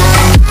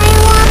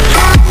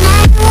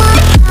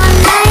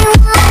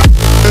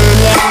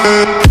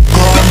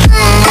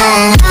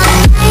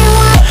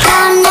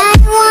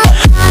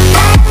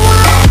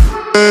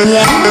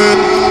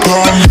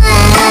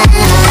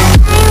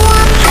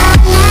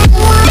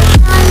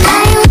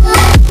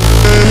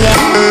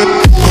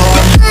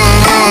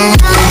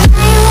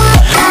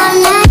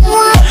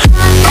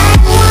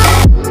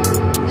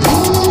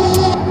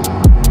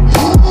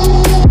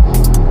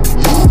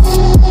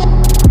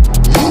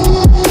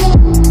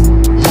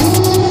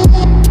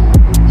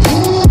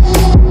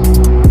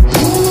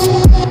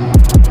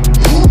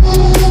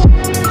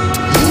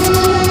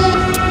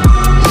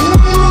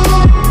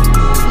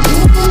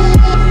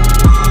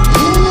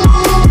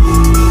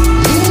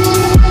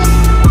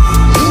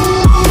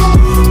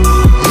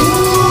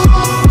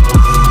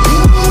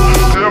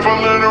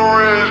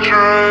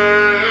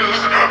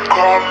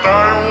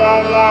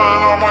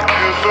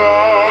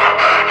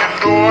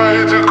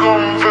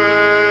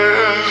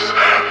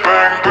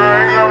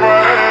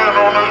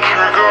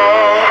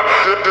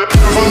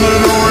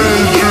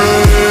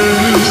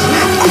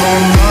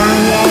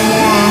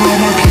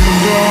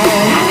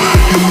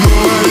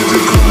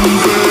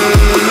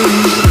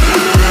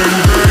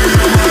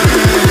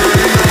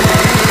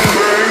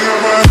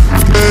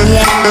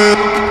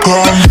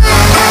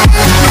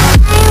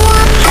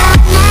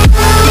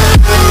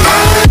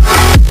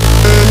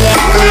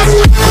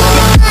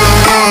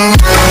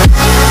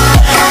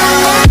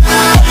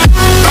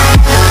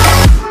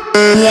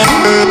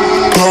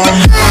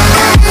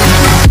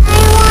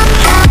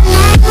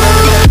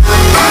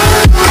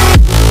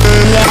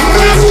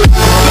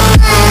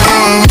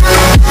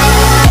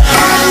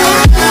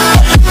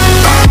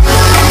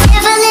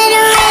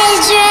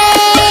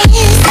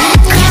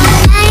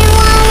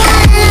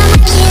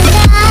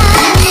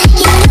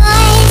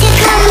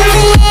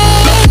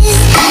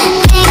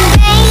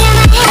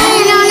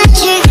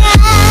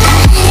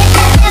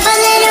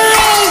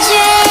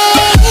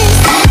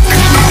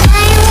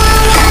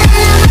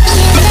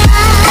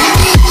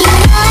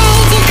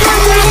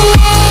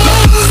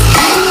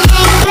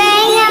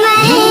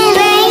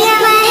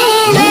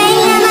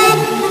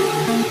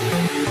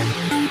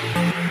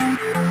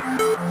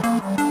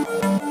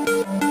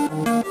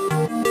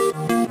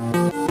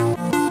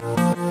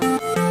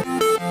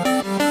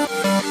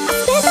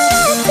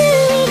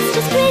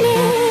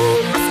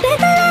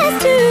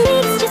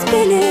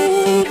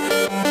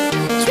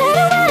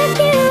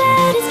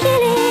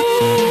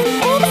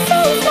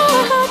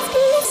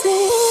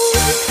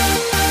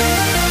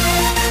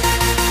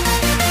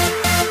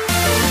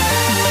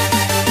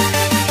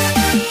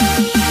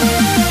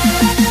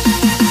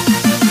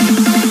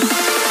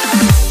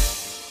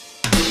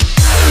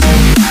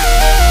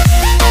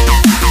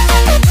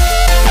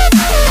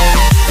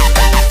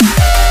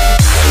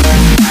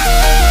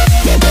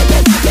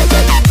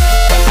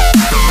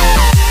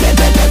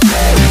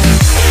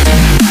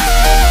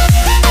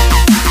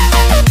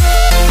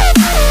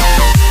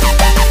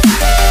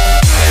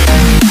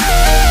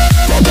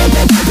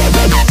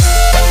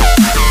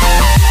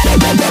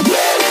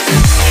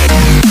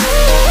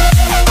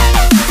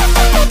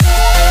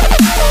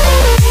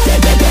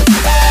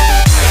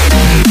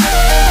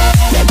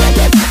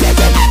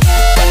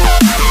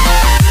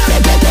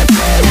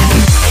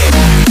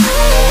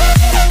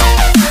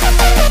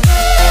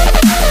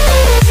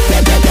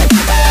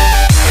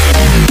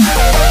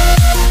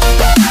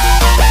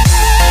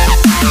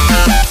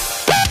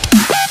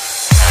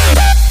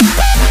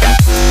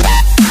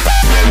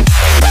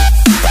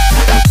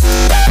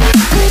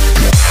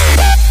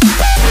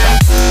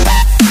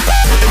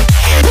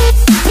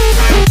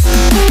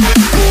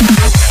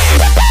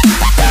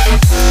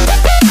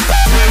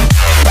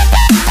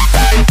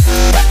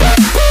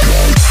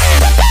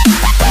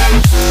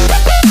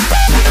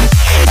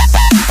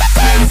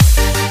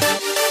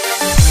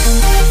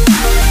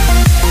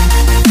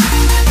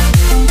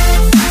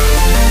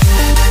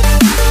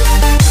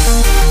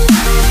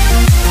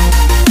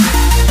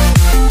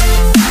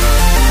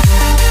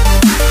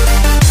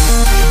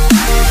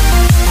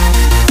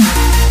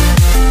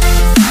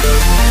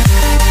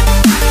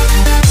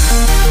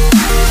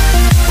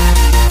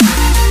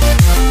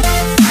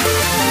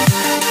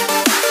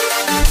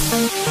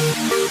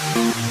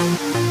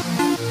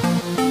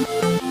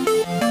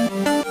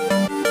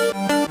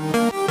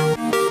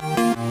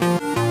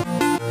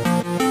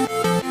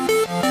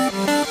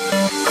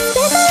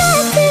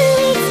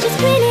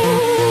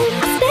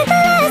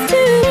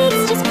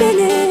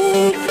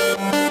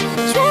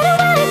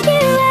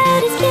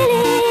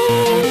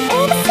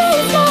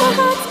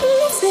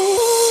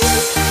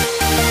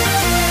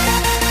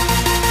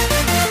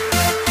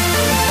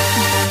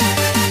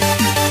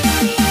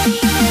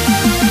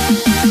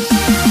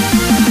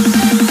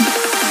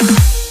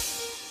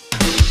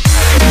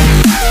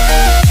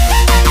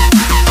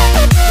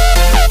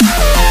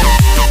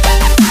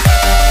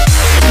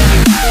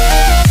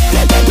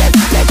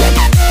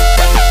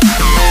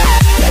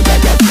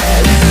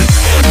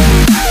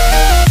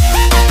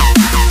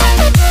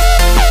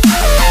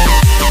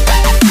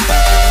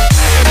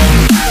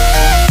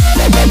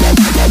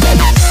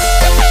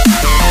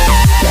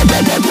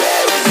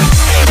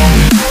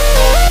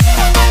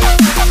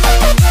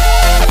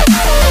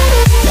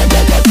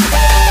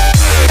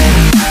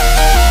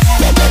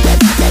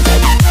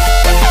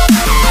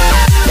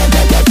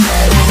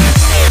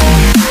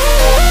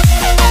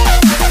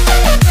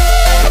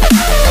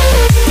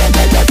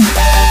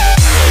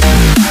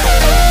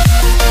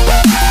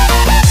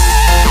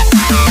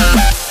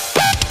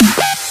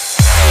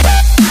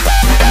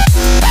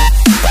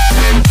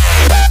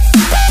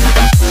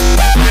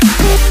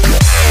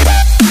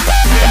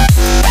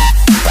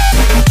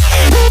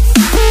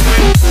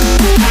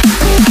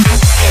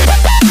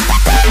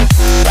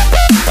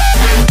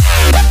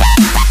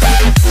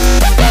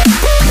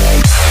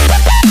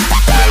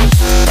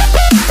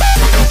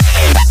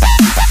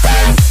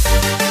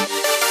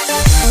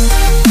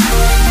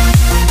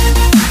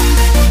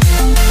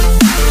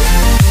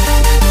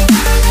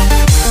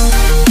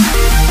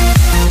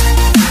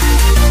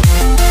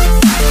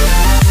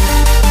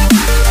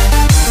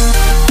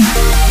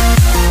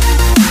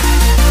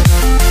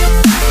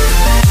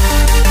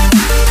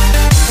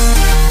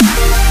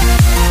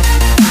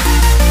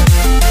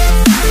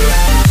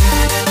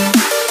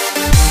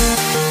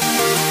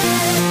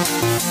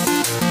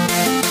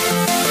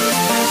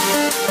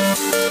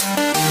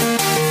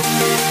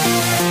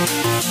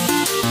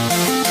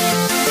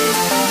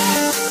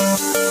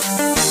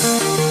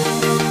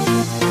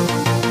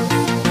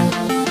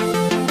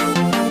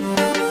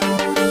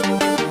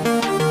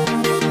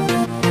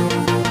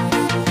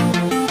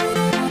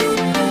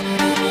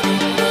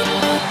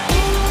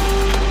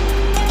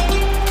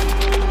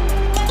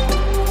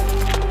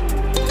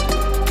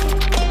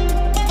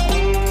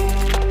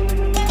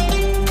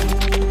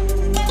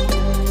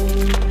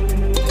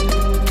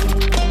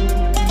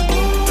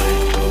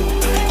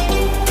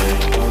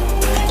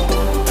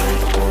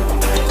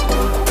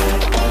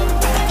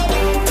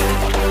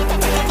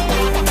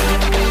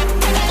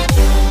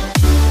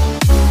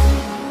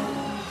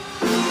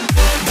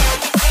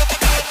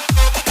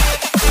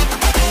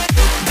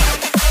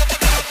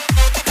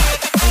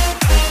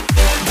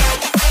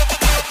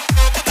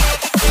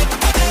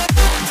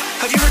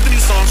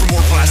 the song for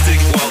more plastic?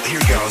 Well, here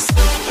goes.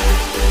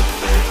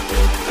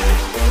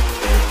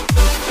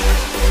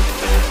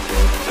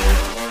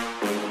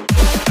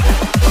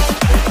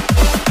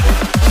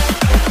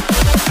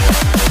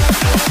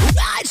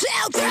 I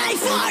shall pray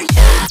for you.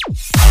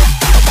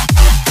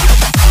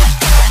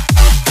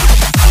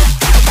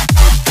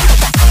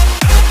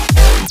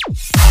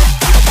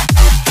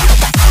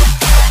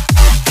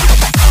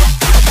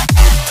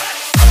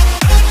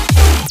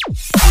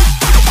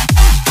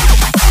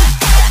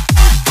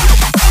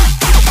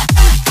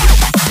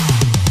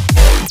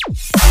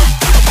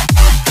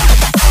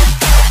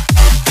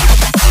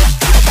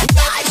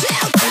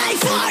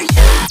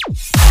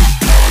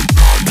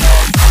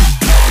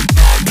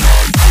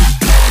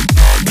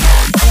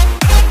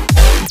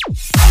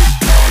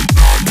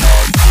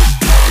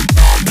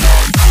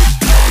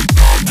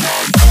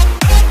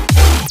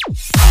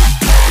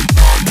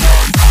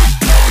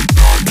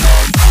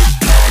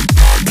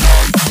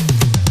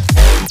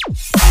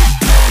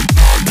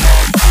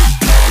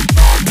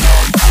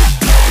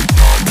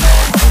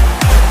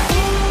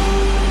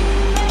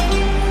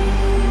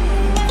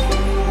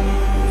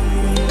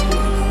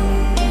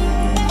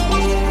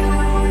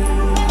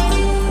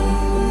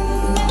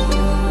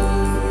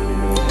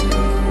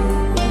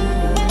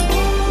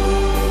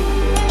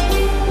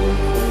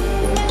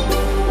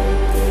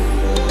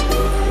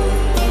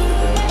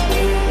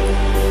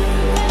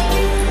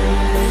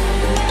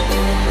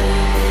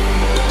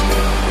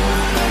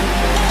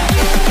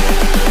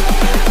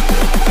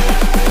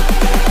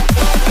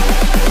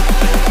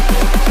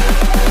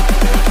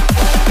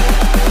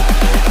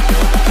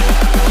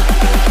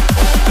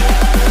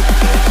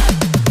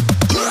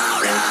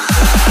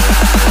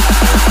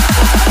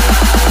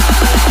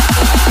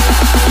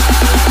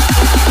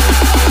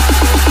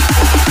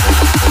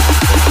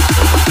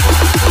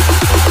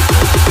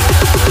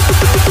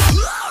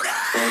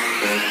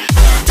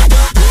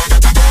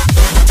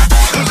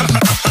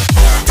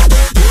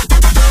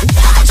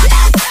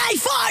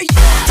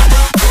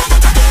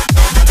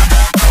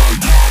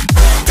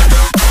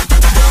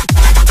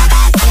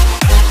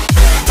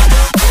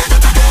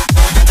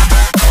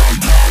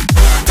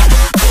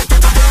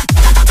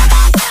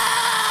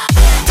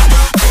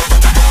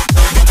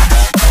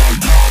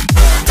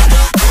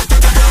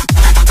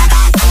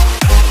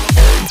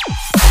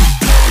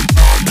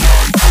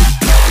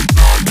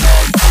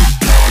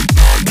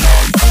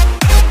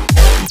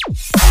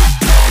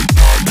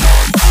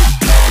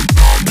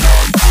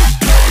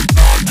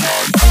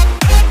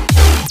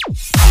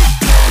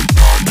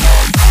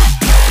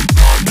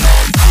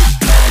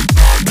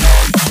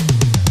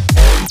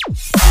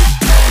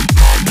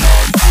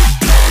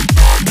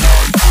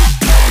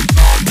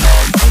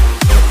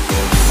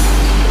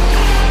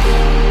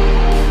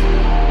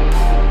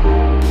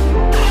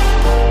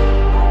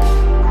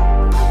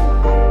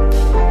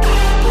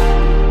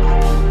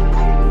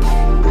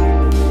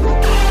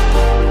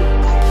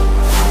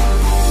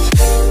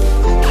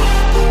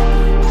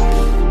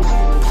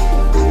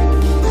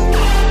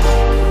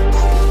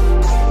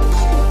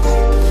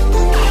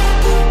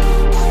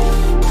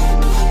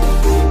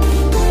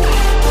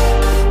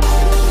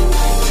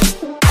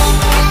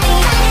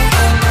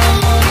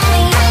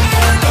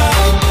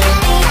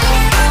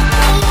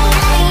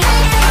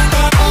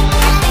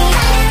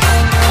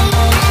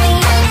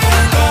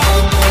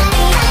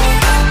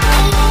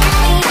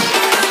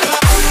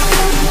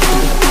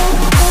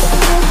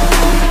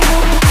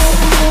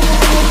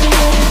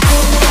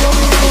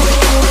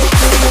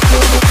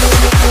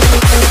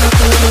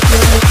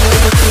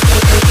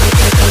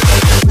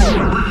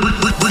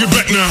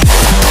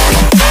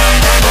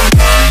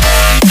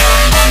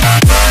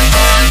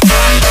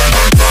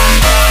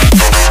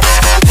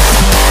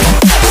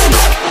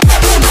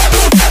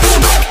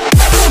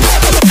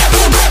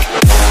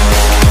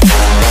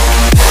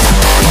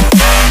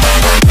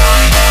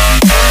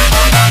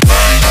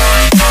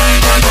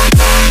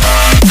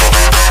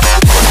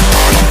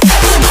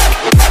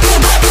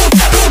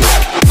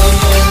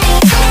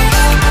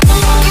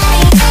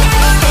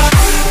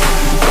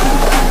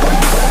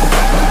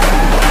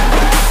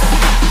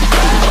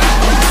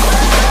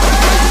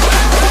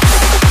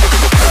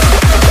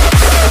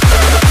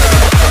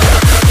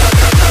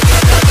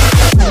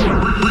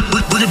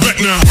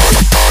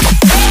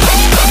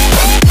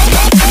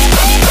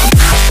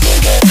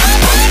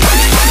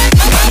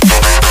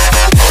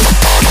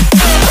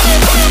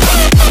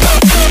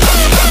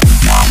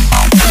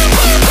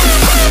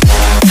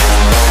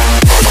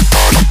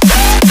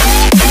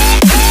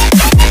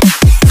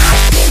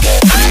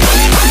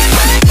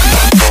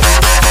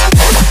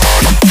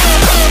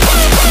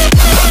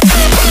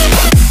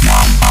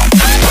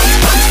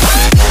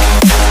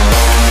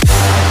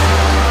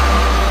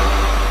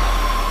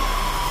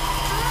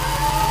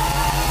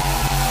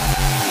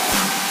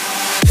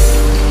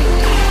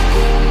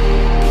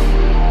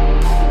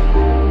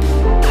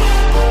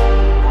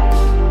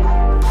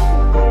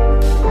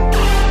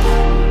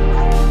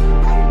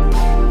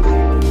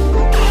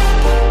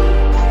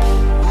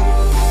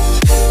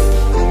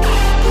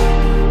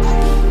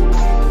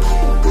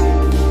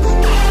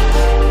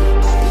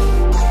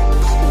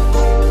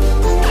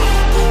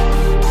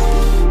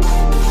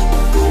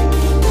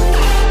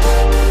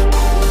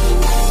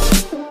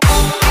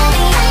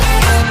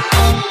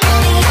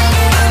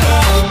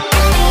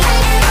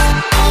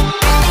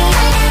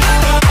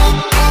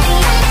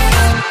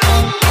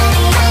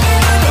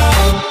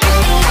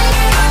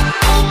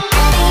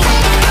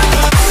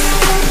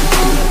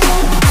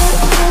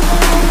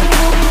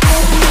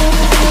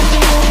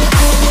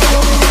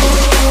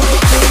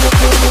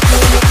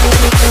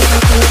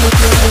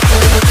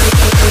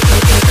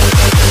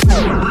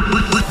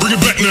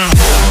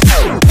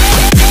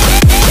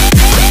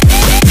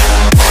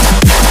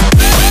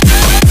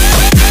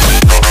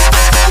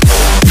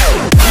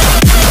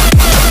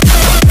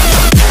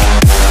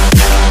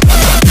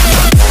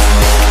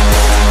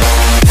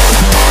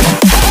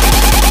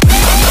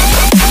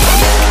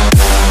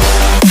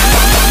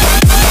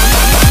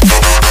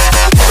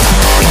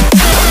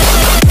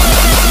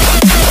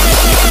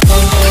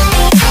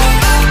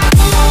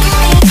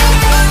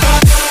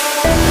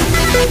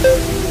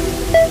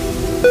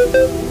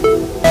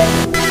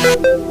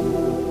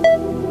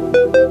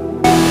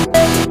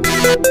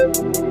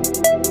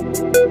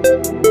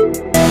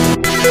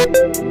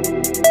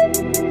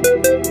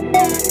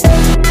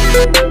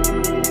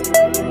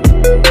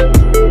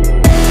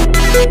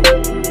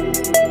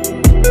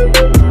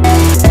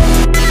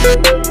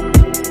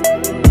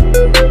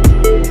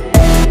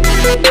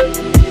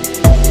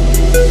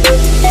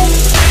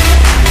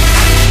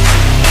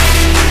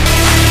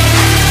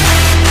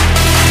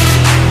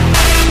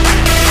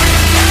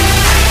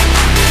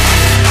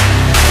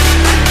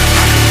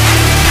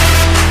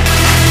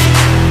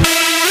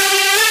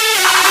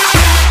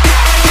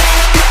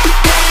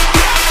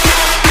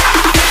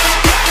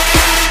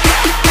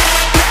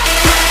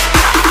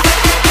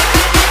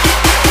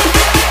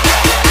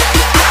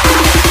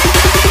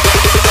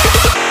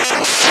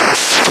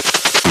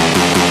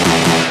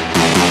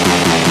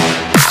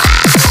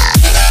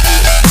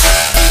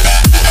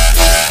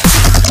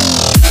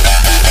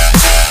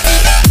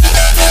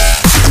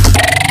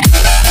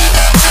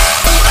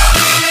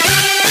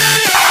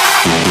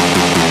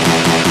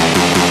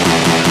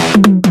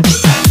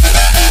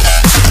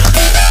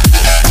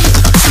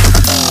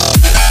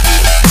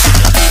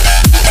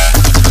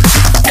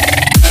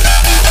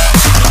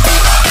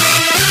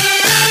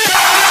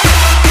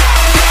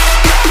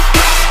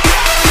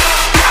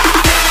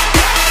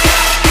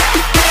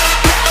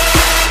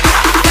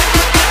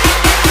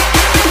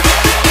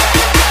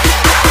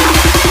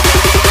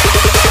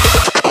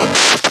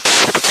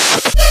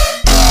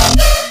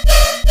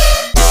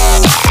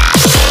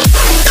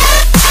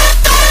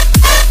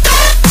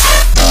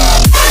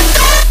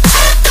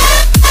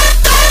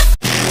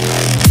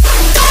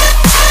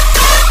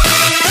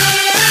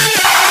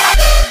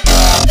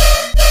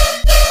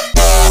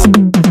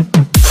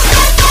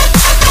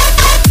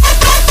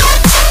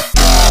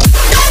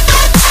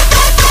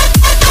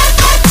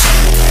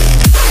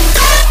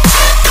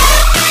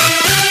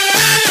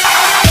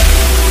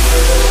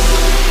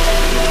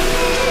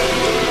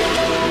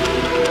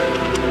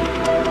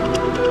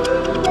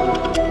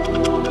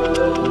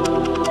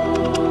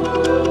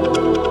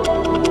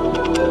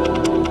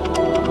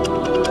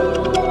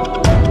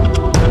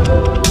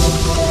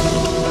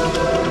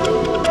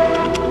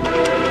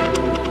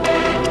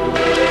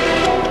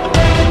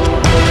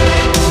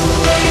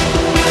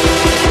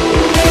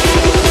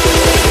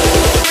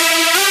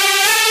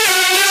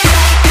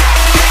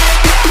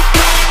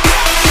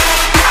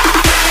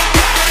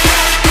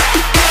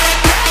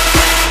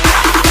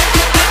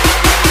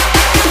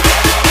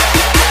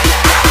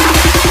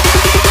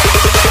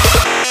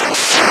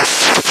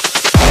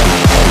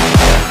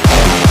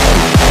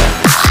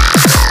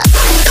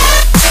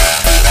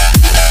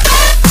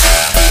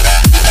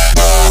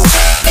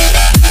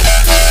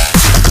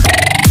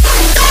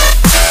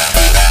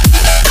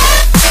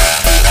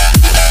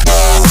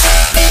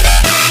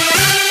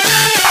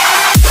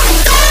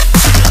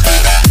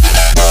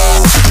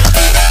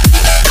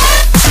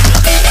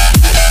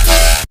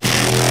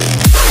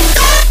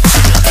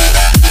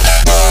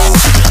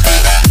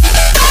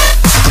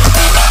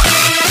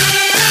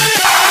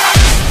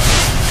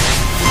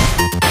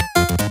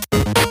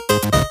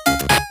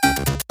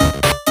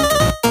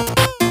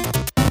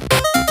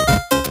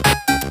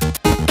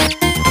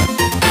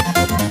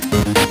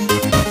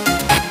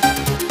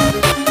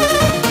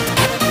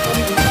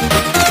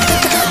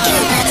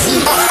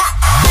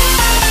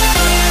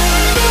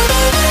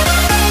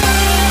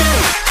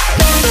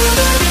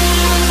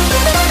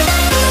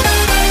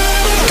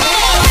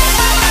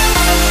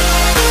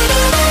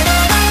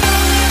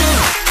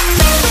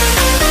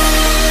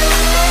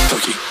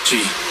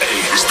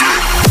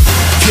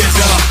 Get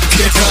up,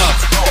 get up.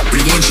 We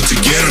want you to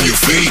get on your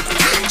feet.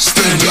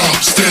 Stand up,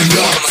 stand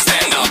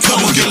up.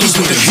 Come on, get loose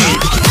with the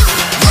heat.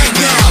 Right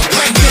now,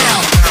 right now.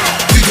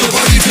 We go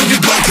party till we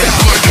black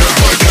out.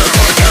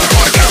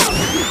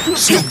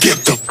 So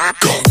get the